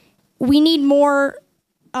we need more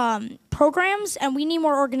programs, and we need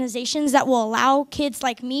more organizations that will allow kids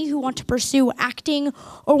like me who want to pursue acting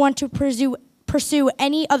or want to pursue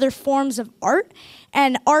any other forms of art.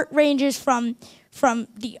 And art ranges from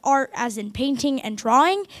the art as in painting and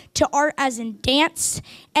drawing to art as in dance,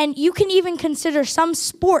 and you can even consider some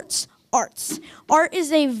sports arts. Art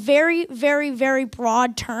is a very, very, very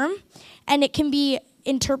broad term, and it can be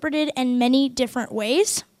interpreted in many different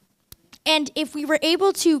ways. And if we were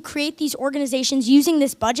able to create these organizations using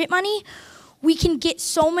this budget money, we can get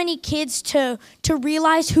so many kids to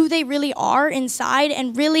realize who they really are inside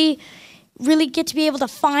and really get to be able to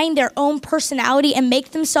find their own personality and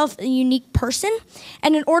make themselves a unique person.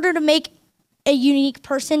 And in order to make a unique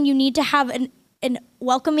person, you need to have an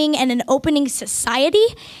welcoming and an opening society.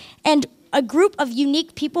 And a group of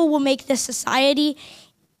unique people will make this society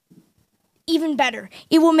even better.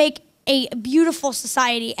 It will make a beautiful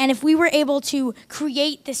society. And if we were able to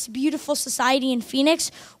create this beautiful society in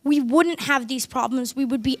Phoenix, we wouldn't have these problems. We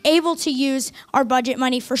would be able to use our budget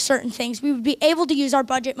money for certain things. We would be able to use our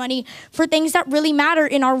budget money for things that really matter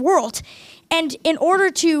in our world. And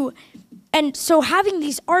so having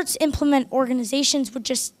these arts implement organizations would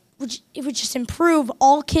just improve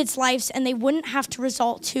all kids' lives, and they wouldn't have to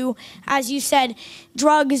resort to, as you said,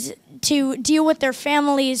 drugs to deal with their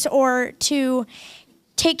families or to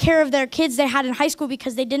take care of their kids they had in high school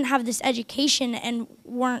because they didn't have this education and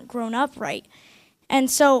weren't grown up right.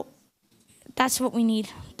 And so that's what we need.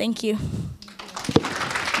 Thank you.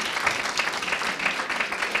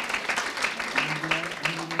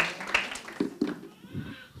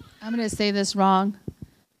 I'm going to say this wrong.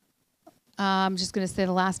 I'm just going to say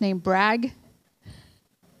the last name, Bragg.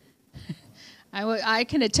 I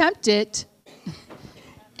can attempt it.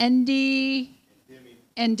 Endemia.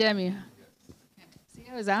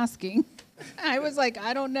 I was asking. I was like,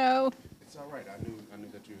 I don't know. It's all right. I knew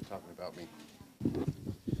that you were talking about me.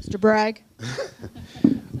 Mr. Bragg.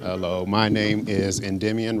 Hello, my name is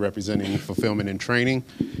Endymion, representing Fulfillment and Training.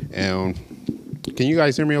 And can you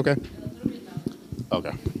guys hear me okay?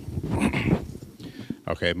 Okay.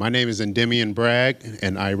 Okay, my name is Endymion Bragg,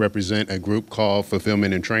 and I represent a group called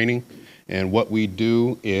Fulfillment and Training. And what we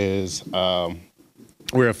do is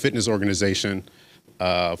we're a fitness organization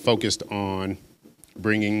focused on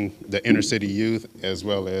bringing the inner city youth as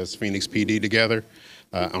well as Phoenix PD together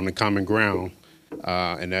on a common ground,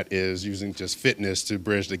 and that is using just fitness to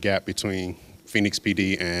bridge the gap between Phoenix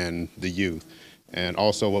PD and the youth. And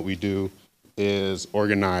also what we do is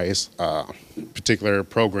organize particular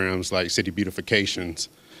programs like city beautifications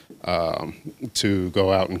to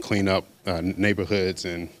go out and clean up neighborhoods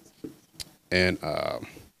and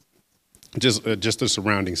just the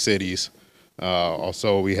surrounding cities.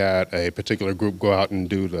 Also, we had a particular group go out and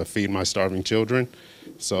do the Feed My Starving Children.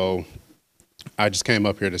 So I just came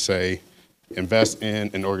up here to say, invest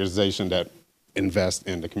in an organization that invests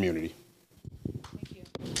in the community. Thank you.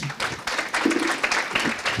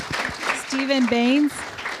 Stephen Baines.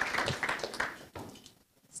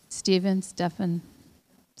 Stephen.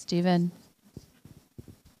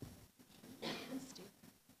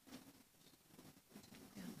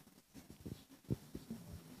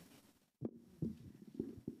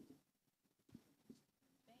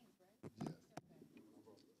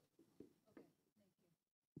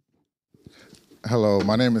 Hello,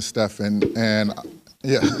 my name is Stefan, and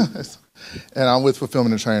and I'm with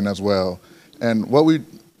Fulfillment and Training as well. And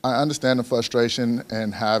I understand the frustration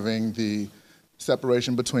and having the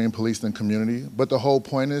separation between police and community, but the whole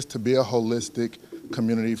point is to be a holistic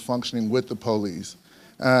community functioning with the police.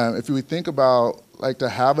 If we think about like to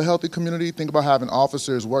have a healthy community, think about having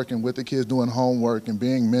officers working with the kids, doing homework and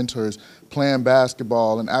being mentors, playing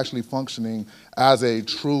basketball and actually functioning as a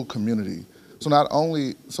true community.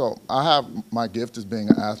 So I have my gift as being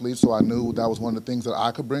an athlete, so I knew that was one of the things that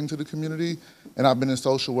I could bring to the community. And I've been in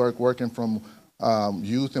social work working from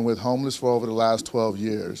youth and with homeless for over the last 12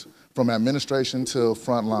 years, from administration to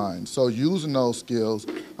frontline. So using those skills,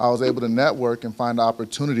 I was able to network and find the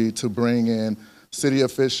opportunity to bring in city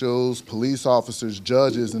officials, police officers,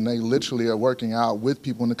 judges, and they literally are working out with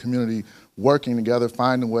people in the community, working together,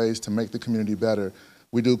 finding ways to make the community better.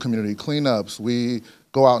 We do community cleanups. We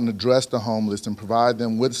go out and address the homeless and provide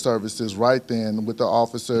them with services right then with the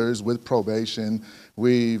officers, with probation.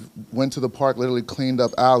 We went to the park, literally cleaned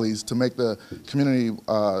up alleys to make the community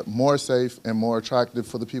more safe and more attractive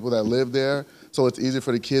for the people that live there, so it's easier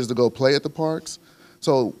for the kids to go play at the parks.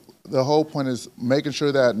 So the whole point is making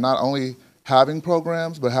sure that not only having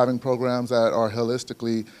programs, but having programs that are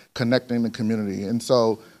holistically connecting the community. And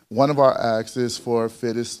so one of our acts is for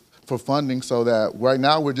funding, so that right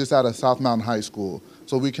now we're just out of South Mountain High School.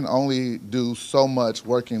 So we can only do so much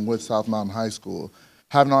working with South Mountain High School.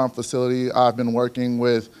 Having our own facility, I've been working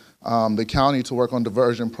with the county to work on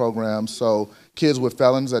diversion programs. So kids with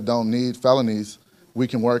felons that don't need felonies, we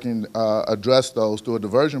can work and address those through a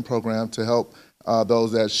diversion program to help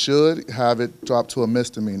those that should have it drop to a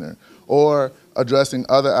misdemeanor. Or addressing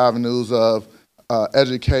other avenues of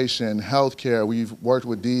education, healthcare. We've worked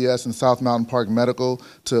with DES and South Mountain Park Medical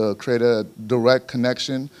to create a direct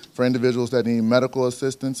connection for individuals that need medical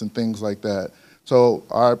assistance and things like that. So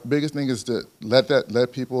our biggest thing is to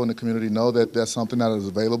let people in the community know that that's something that is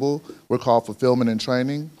available. We're called Fulfillment and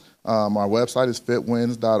Training. Our website is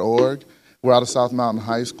fitwins.org. We're out of South Mountain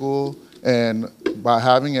High School, and by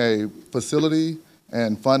having a facility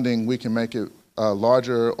and funding, we can make it a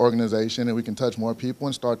larger organization and we can touch more people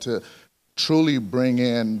and start to truly bring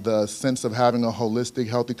in the sense of having a holistic,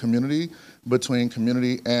 healthy community between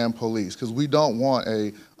community and police. Because we don't want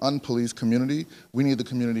a unpoliced community. We need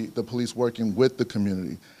the police working with the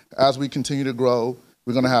community. As we continue to grow,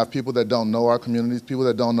 we're going to have people that don't know our communities, people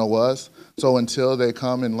that don't know us. So until they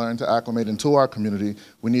come and learn to acclimate into our community,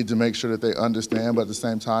 we need to make sure that they understand, but at the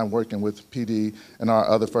same time working with PD and our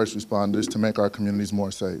other first responders to make our communities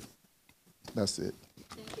more safe. That's it.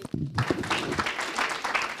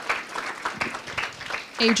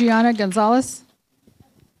 Adriana Gonzalez.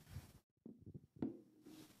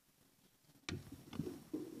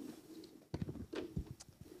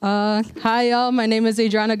 Hi, y'all. My name is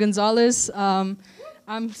Adriana Gonzalez. I'm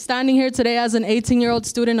standing here today as an 18-year-old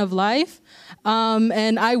student of life.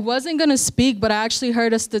 And I wasn't going to speak, but I actually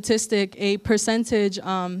heard a statistic, a percentage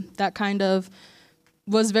that kind of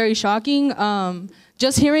was very shocking.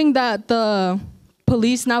 Just hearing that the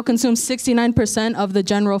police now consume 69% of the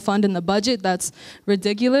general fund in the budget, that's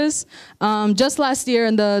ridiculous. Just last year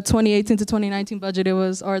in the 2018 to 2019 budget, it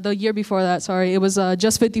was, or the year before that, sorry, it was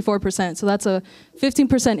just 54%. So that's a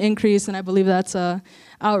 15% increase, and I believe that's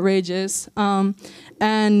outrageous.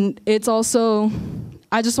 And it's also,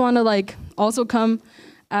 I just want to like also come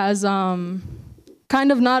as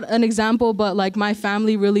kind of not an example, but like my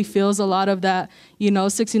family really feels a lot of that,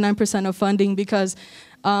 69% of funding, because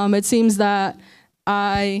it seems that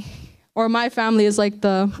my family is like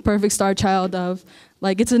the perfect star child of,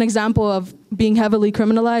 like, it's an example of being heavily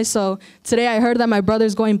criminalized. So today I heard that my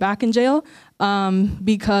brother's going back in jail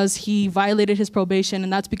because he violated his probation,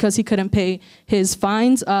 and that's because he couldn't pay his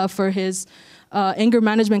fines for his anger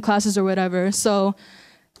management classes or whatever. So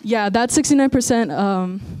yeah, that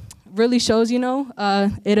 69% really shows,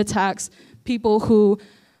 it attacks people who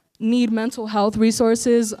need mental health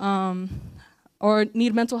resources, or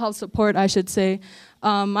need mental health support, I should say.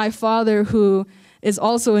 My father, who is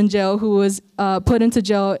also in jail, who was put into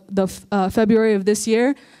jail the February of this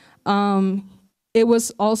year, it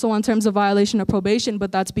was also on terms of violation of probation,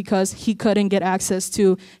 but that's because he couldn't get access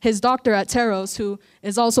to his doctor at Teros, who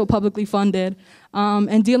is also publicly funded.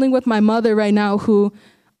 And dealing with my mother right now, who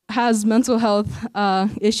has mental health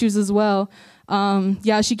issues as well.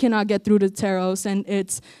 Yeah, she cannot get through to Teros, and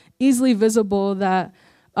it's easily visible that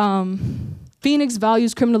Phoenix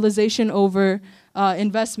values criminalization over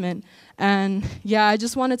investment. And yeah, I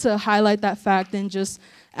just wanted to highlight that fact and just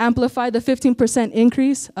amplify the 15%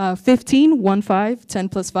 increase, 10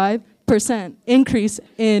 plus 5% increase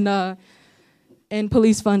in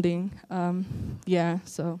police funding. Yeah,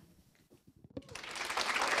 so.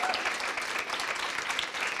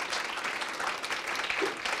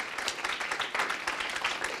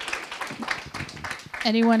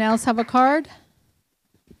 Anyone else have a card?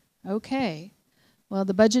 Okay. Well,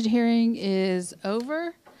 the budget hearing is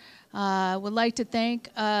over. Would like to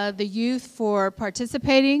thank the youth for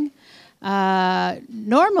participating.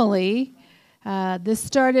 Normally, this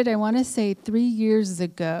started, I want to say, 3 years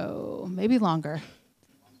ago, maybe longer.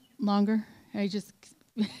 Longer? I just,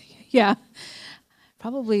 yeah,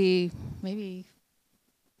 probably maybe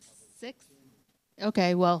 6.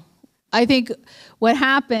 Okay, well, I think what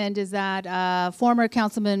happened is that former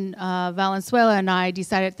Councilman Valenzuela and I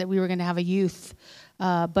decided that we were going to have a youth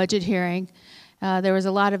budget hearing. There was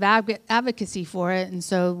a lot of advocacy for it, and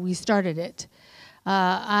so we started it.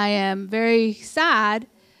 I am very sad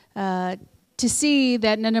to see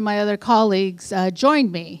that none of my other colleagues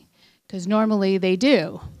joined me, because normally they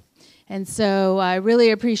do. And so I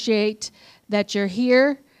really appreciate that you're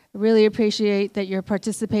here. I really appreciate that you're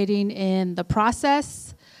participating in the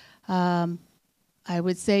process. I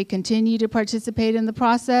would say continue to participate in the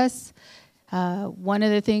process. One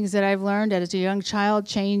of the things that I've learned as a young child,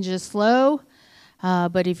 change is slow,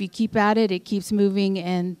 but if you keep at it, it keeps moving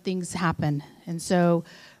and things happen. And so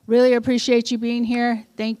really appreciate you being here.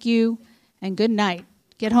 Thank you, and good night.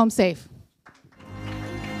 Get home safe.